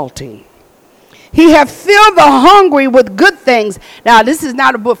exalting. He have filled the hungry with good things. Now, this is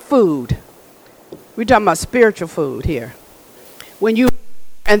not about food. We're talking about spiritual food here. When you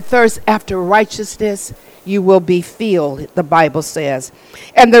and thirst after righteousness, you will be filled, the Bible says.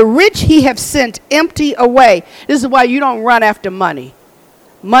 And the rich he have sent empty away. This is why you don't run after money.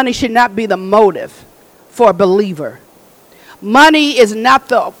 Money should not be the motive for a believer. Money is not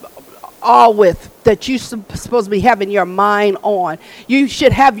the all with that you're supposed to be having your mind on. You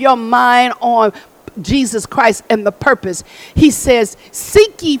should have your mind on Jesus Christ and the purpose. He says,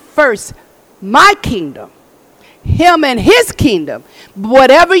 seek ye first my kingdom, him and his kingdom.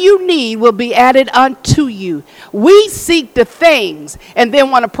 Whatever you need will be added unto you. We seek the things and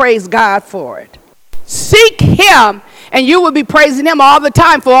then want to praise God for it. Seek him and you will be praising him all the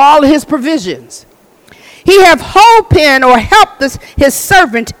time for all of his provisions. He have holpen or helped his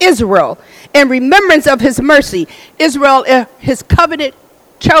servant Israel in remembrance of his mercy. Israel, his covenant,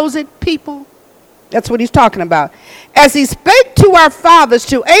 chosen people. That's what he's talking about. As he spake to our fathers,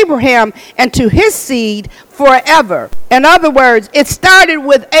 to Abraham, and to his seed forever. In other words, it started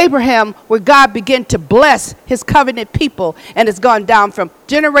with Abraham where God began to bless his covenant people. And it's gone down from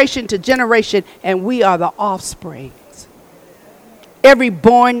generation to generation. And we are the offspring. Every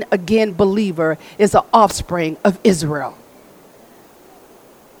born-again believer is an offspring of Israel.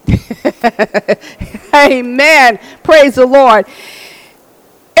 Amen. Praise the Lord.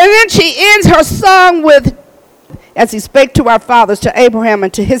 And then she ends her song with, as he spake to our fathers, to Abraham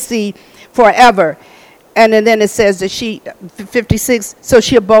and to his seed forever. And then it says that she, 56, so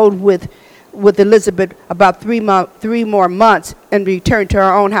she abode with Elizabeth about 3 more months and returned to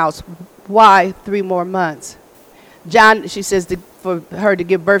her own house. Why 3 more months? John, she says, for her to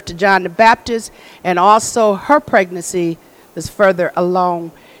give birth to John the Baptist, and also her pregnancy was further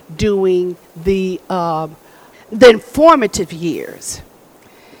along during the informative years.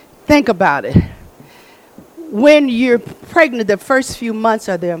 Think about it. When you're pregnant, the first few months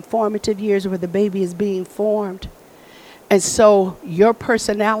are the informative years where the baby is being formed. And so your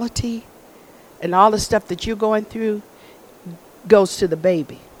personality and all the stuff that you're going through goes to the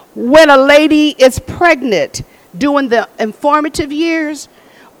baby. When a lady is pregnant during the informative years,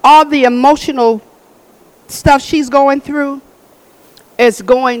 all the emotional stuff she's going through is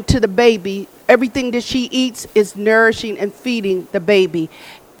going to the baby. Everything that she eats is nourishing and feeding the baby.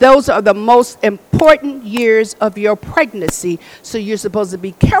 Those are the most important years of your pregnancy. So you're supposed to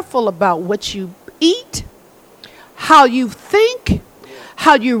be careful about what you eat, how you think,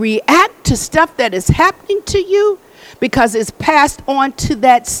 how you react to stuff that is happening to you, because it's passed on to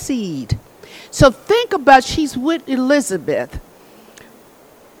that seed. So think about, she's with Elizabeth,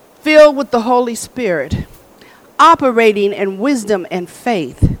 filled with the Holy Spirit, operating in wisdom and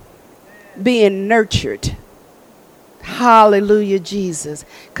faith, being nurtured. Hallelujah, Jesus.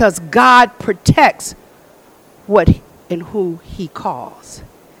 Because God protects what and who he calls.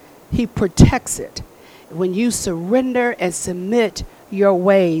 He protects it. When you surrender and submit your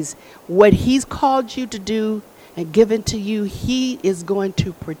ways, what he's called you to do and given to you, he is going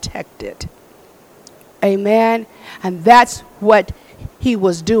to protect it. Amen. And that's what he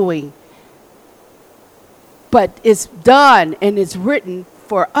was doing. But it's done and it's written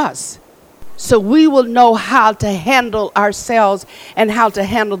for us. So we will know how to handle ourselves and how to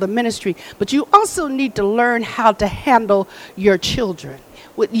handle the ministry. But you also need to learn how to handle your children.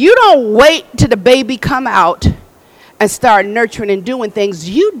 You don't wait till the baby come out and start nurturing and doing things.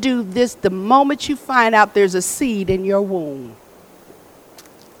 You do this the moment you find out there's a seed in your womb.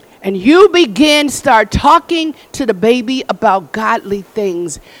 And you start talking to the baby about godly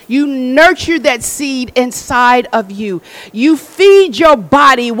things. You nurture that seed inside of you. You feed your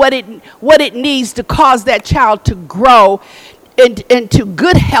body what it needs to cause that child to grow into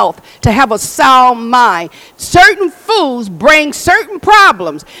good health, to have a sound mind. Certain foods bring certain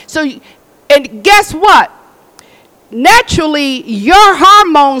problems. And guess what? naturally your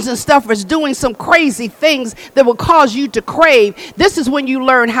hormones and stuff is doing some crazy things that will cause you to crave. This is when you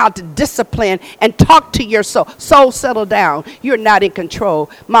learn how to discipline and talk to your soul. Soul, settle down. You're not in control.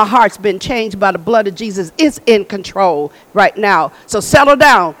 My heart's been changed by the blood of Jesus. It's in control right now. So settle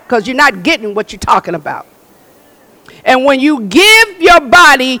down, because you're not getting what you're talking about. And when you give your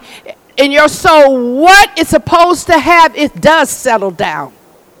body and your soul what it's supposed to have, it does settle down.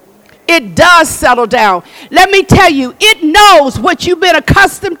 It does settle down. Let me tell you, it knows what you've been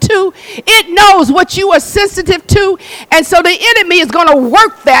accustomed to. It knows what you are sensitive to. And so the enemy is going to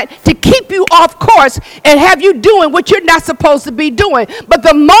work that to keep you off course and have you doing what you're not supposed to be doing. But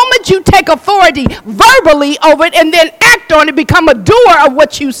the moment you take authority verbally over it and then act on it, become a doer of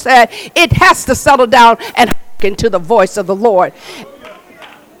what you said, it has to settle down and into the voice of the Lord.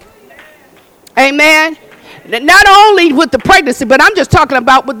 Amen. Not only with the pregnancy, but I'm just talking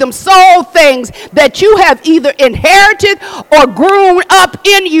about with them soul things that you have either inherited or grown up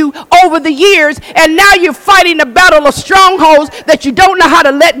in you over the years, and now you're fighting the battle of strongholds that you don't know how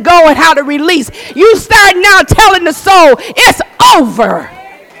to let go and how to release. You start now telling the soul, it's over.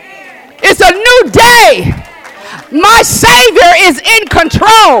 It's a new day. My Savior is in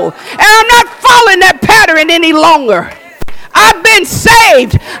control, and I'm not following that pattern any longer. I've been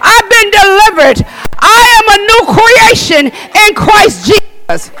saved. I've been delivered. I am a new creation in Christ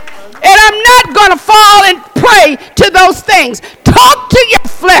Jesus. And I'm not going to fall and prey to those things. Talk to your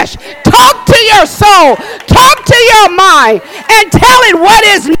flesh. Talk to your soul. Talk to your mind. And tell it what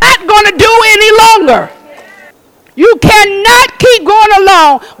it's not going to do any longer. You cannot keep going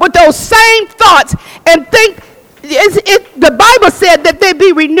along with those same thoughts and think. The Bible said that they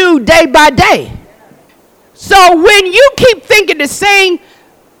be renewed day by day. So when you keep thinking the same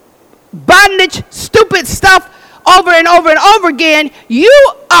bondage, stupid stuff over and over and over again, you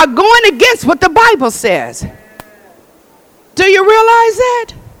are going against what the Bible says. Do you realize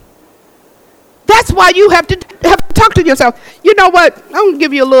that? That's why you have to talk to yourself. You know what? I'm going to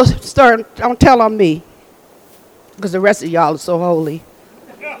give you a little story. Don't tell on me, because the rest of y'all are so holy.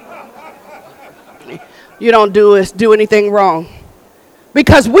 You don't do anything wrong.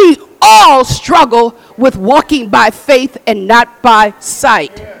 Because we all struggle with walking by faith and not by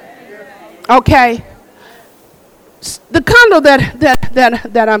sight. Okay? The condo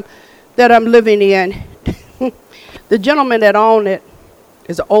that I'm living in, the gentleman that owned it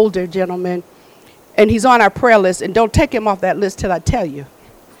is an older gentleman, and he's on our prayer list. And don't take him off that list till I tell you.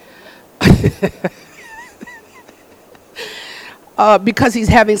 Because he's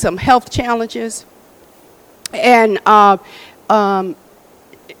having some health challenges. And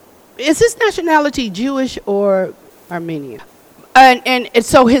is his nationality Jewish or Armenian? And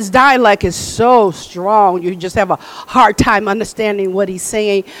so his dialect is so strong, you just have a hard time understanding what he's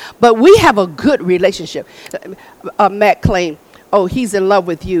saying. But we have a good relationship. Matt claimed, oh, he's in love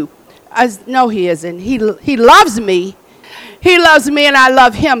with you. No, he isn't. He loves me. He loves me and I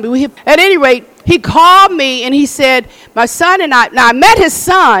love him. At any rate, he called me and he said, my son and I, now I met his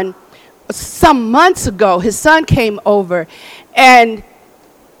son some months ago. His son came over, and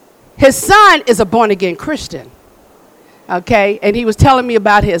his son is a born-again Christian, okay? And he was telling me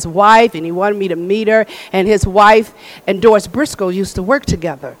about his wife, and he wanted me to meet her. And his wife and Doris Briscoe used to work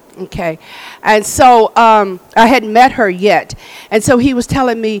together, okay? And so I hadn't met her yet. And so he was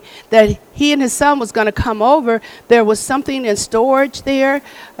telling me that he and his son was going to come over. There was something in storage there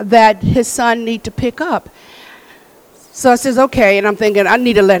that his son need to pick up. So I says, okay, and I'm thinking, I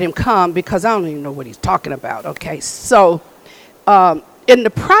need to let him come because I don't even know what he's talking about, okay? So in the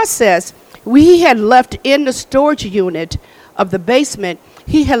process, he had left in the storage unit of the basement,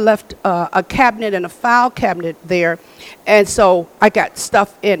 he had left a cabinet and a file cabinet there, and so I got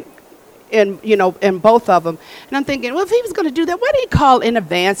stuff in both of them. And I'm thinking, well, if he was going to do that, why didn't he call in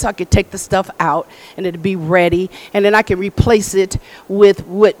advance so I could take the stuff out and it'd be ready, and then I can replace it with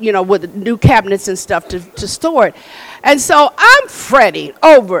new cabinets and stuff to store it. And so I'm fretting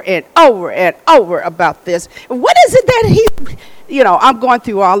over and over and over about this. What is it that I'm going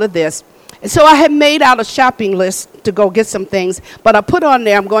through all of this. And so I had made out a shopping list to go get some things, but I put on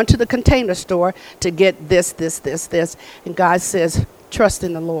there, I'm going to the Container Store to get this. And God says, trust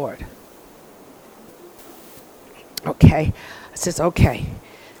in the Lord. Okay. I says, okay,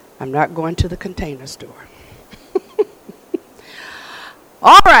 I'm not going to the Container Store.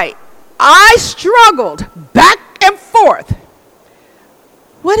 All right. I struggled back and forth.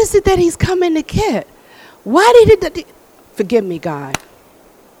 What is it that he's coming to get? Why did it? Forgive me, God.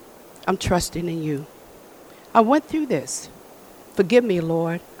 I'm trusting in you. I went through this. Forgive me,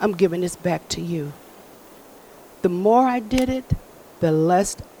 Lord. I'm giving this back to you. The more I did it, the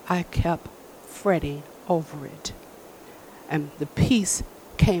less I kept fretting over it. and the peace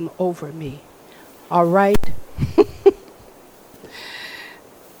came over me. All right?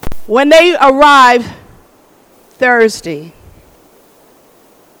 When they arrived Thursday,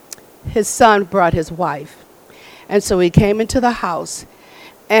 his son brought his wife. And so he came into the house,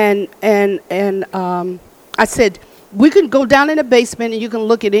 and I said, we can go down in the basement and you can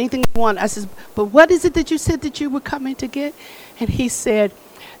look at anything you want. I said, but what is it that you said that you were coming to get? And he said,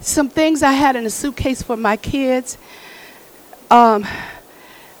 some things I had in a suitcase for my kids. And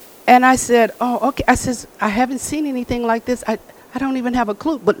I said, oh, okay. I says, I haven't seen anything like this. I don't even have a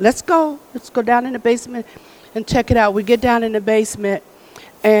clue, but let's go. Let's go down in the basement and check it out. We get down in the basement,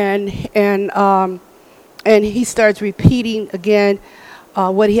 and he starts repeating again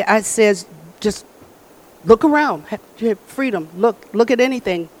I says, just look around. You have freedom. Look at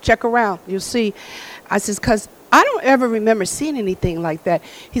anything. Check around. You'll see. I says, because I don't ever remember seeing anything like that.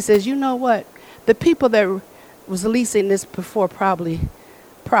 He says, you know what? The people that was leasing this before probably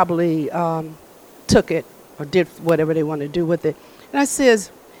took it or did whatever they want to do with it. And I says,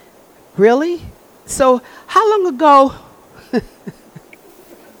 really? So how long ago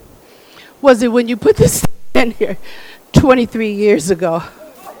was it when you put this in here? 23 years ago.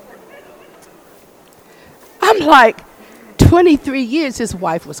 I'm like, 23 years, his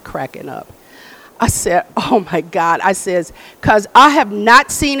wife was cracking up. I said, oh my God. I says, because I have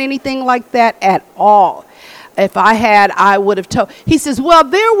not seen anything like that at all. If I had, I would have told. He says, well,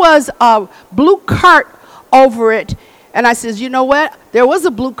 there was a blue cart over it. And I says, you know what? There was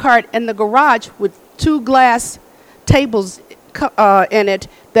a blue cart in the garage with 2 glass tables in it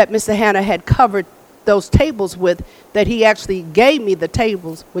that Mr. Hanna had covered those tables with, that he actually gave me the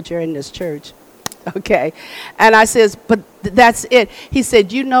tables, which are in this church. Okay. And I says, but that's it. He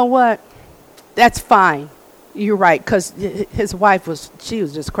said, you know what? That's fine. You're right. Because his wife she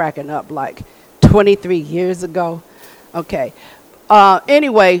was just cracking up like 23 years ago. Okay.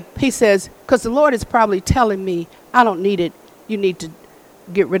 Anyway, he says, because the Lord is probably telling me, I don't need it. You need to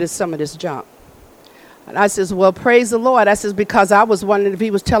get rid of some of this junk. And I says, well, praise the Lord. I says, because I was wondering if he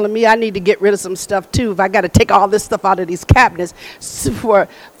was telling me I need to get rid of some stuff too. If I got to take all this stuff out of these cabinets for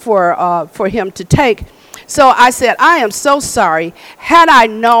him to take. So I said, I am so sorry. Had I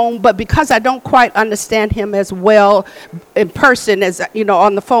known, but because I don't quite understand him as well in person as,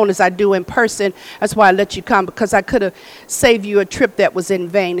 on the phone as I do in person, that's why I let you come, because I could have saved you a trip that was in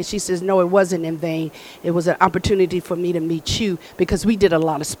vain. And she says, no, it wasn't in vain. It was an opportunity for me to meet you, because we did a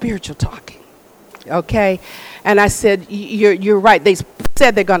lot of spiritual talking. Okay. And I said, you're right. They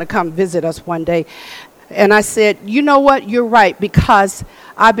said they're going to come visit us one day. And I said, you know what? You're right, because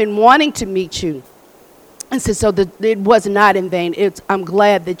I've been wanting to meet you. I said, so it was not in vain. I'm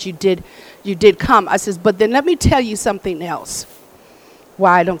glad that you did come. I says, but then let me tell you something else,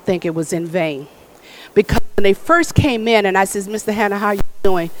 why I don't think it was in vain. Because when they first came in, and I says, Mr. Hanna, how are you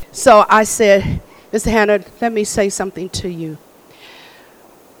doing? So I said, Mr. Hanna, let me say something to you.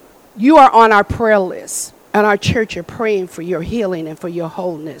 You are on our prayer list, and our church are praying for your healing and for your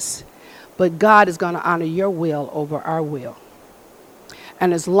wholeness. But God is going to honor your will over our will.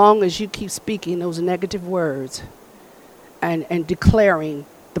 And as long as you keep speaking those negative words and declaring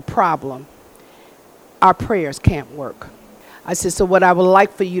the problem, our prayers can't work. I said, so what I would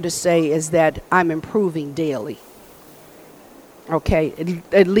like for you to say is that I'm improving daily. Okay,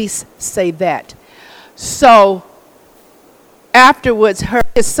 at least say that. So afterwards,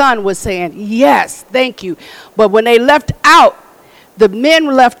 his son was saying, yes, thank you. But when they left out, the men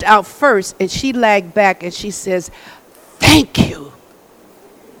left out first, and she lagged back and she says, thank you.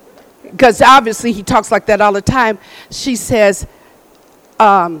 Because obviously he talks like that all the time. She says,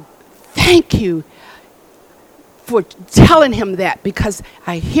 thank you for telling him that, because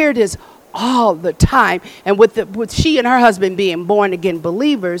I hear this all the time. And with she and her husband being born again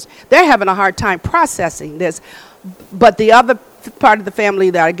believers, they're having a hard time processing this. But the other part of the family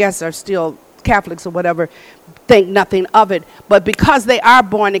that I guess are still Catholics or whatever think nothing of it. But because they are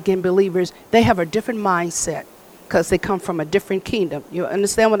born again believers, they have a different mindset, because they come from a different kingdom. You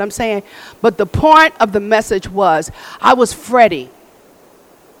understand what I'm saying? But the point of the message was, I was fretting,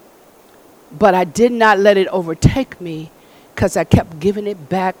 but I did not let it overtake me, because I kept giving it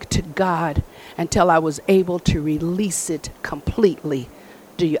back to God until I was able to release it completely.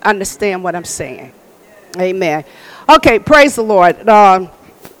 Do you understand what I'm saying? Amen. Okay, praise the Lord.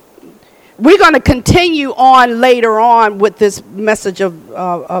 We're going to continue on later on with this message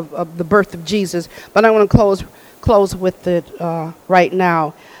of the birth of Jesus, but I want to close with it right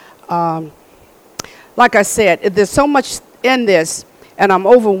now. Like I said, there's so much in this, and I'm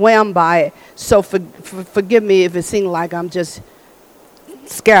overwhelmed by it. So forgive me if it seems like I'm just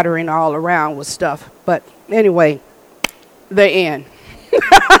scattering all around with stuff. But anyway, the end.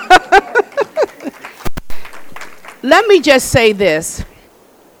 Let me just say this,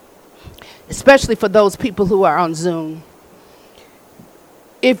 especially for those people who are on Zoom.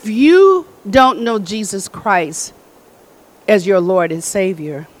 If you don't know Jesus Christ as your Lord and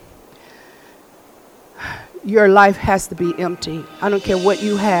Savior, your life has to be empty. I don't care what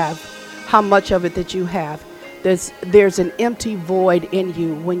you have, how much of it that you have. There's an empty void in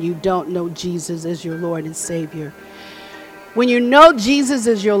you when you don't know Jesus as your Lord and Savior. When you know Jesus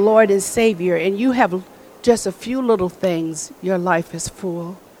as your Lord and Savior and you have just a few little things, your life is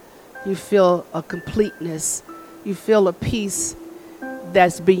full. You feel a completeness. You feel a peace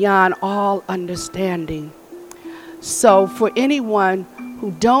that's beyond all understanding. So for anyone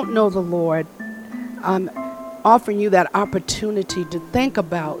who don't know the Lord, I'm offering you that opportunity to think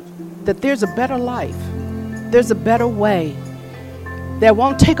about that there's a better life. There's a better way that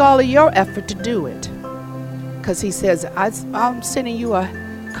won't take all of your effort to do it. Because he says, I'm sending you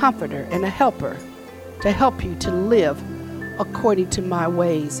a comforter and a helper to help you to live according to my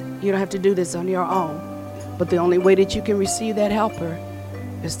ways. You don't have to do this on your own. But the only way that you can receive that helper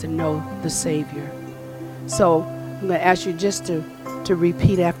is to know the Savior. So I'm going to ask you just to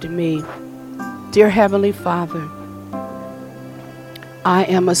repeat after me. Dear Heavenly Father, I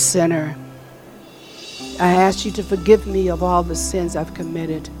am a sinner. I ask you to forgive me of all the sins I've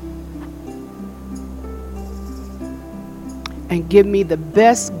committed. And give me the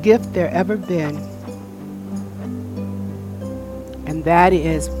best gift there ever been. And that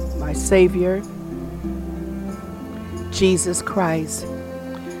is my Savior, Jesus Christ.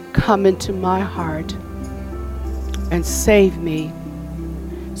 Come into my heart and save me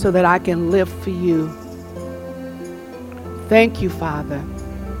so that I can live for you. Thank you, Father,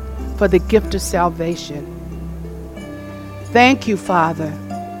 for the gift of salvation. Thank you, Father,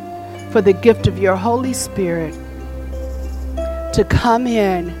 for the gift of your Holy Spirit to come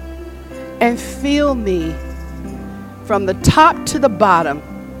in and fill me from the top to the bottom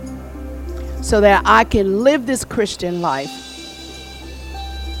so that I can live this Christian life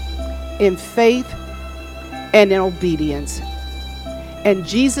in faith and in obedience. In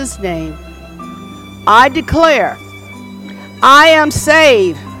Jesus' name, I declare I am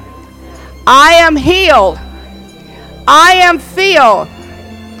saved, I am healed, I am filled,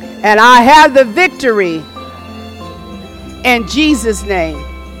 and I have the victory in Jesus' name.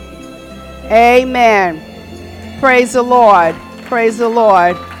 Amen. Praise the Lord. Praise the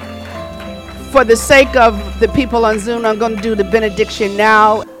Lord. For the sake of the people on Zoom, I'm going to do the benediction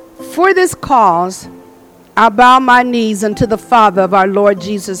now. For this cause, I bow my knees unto the Father of our Lord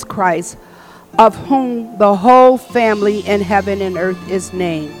Jesus Christ, of whom the whole family in heaven and earth is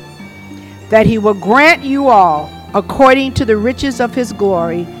named, that he will grant you all, according to the riches of his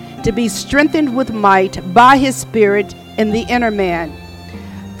glory, to be strengthened with might by his Spirit in the inner man,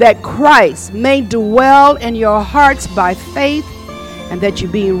 that Christ may dwell in your hearts by faith, and that you,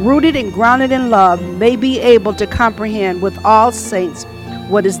 being rooted and grounded in love, may be able to comprehend with all saints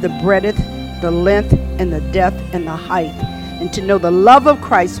what is the breadth, the length, and the depth, and the height, and to know the love of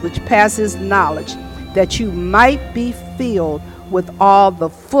Christ which passes knowledge, that you might be filled with all the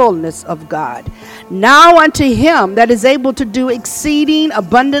fullness of God. Now unto him that is able to do exceeding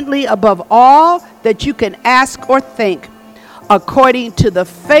abundantly above all that you can ask or think, according to the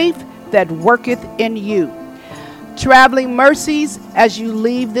faith that worketh in you. Traveling mercies as you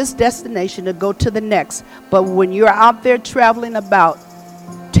leave this destination to go to the next. But when you're out there traveling about,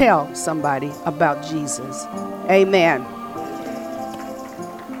 tell somebody about Jesus. Amen.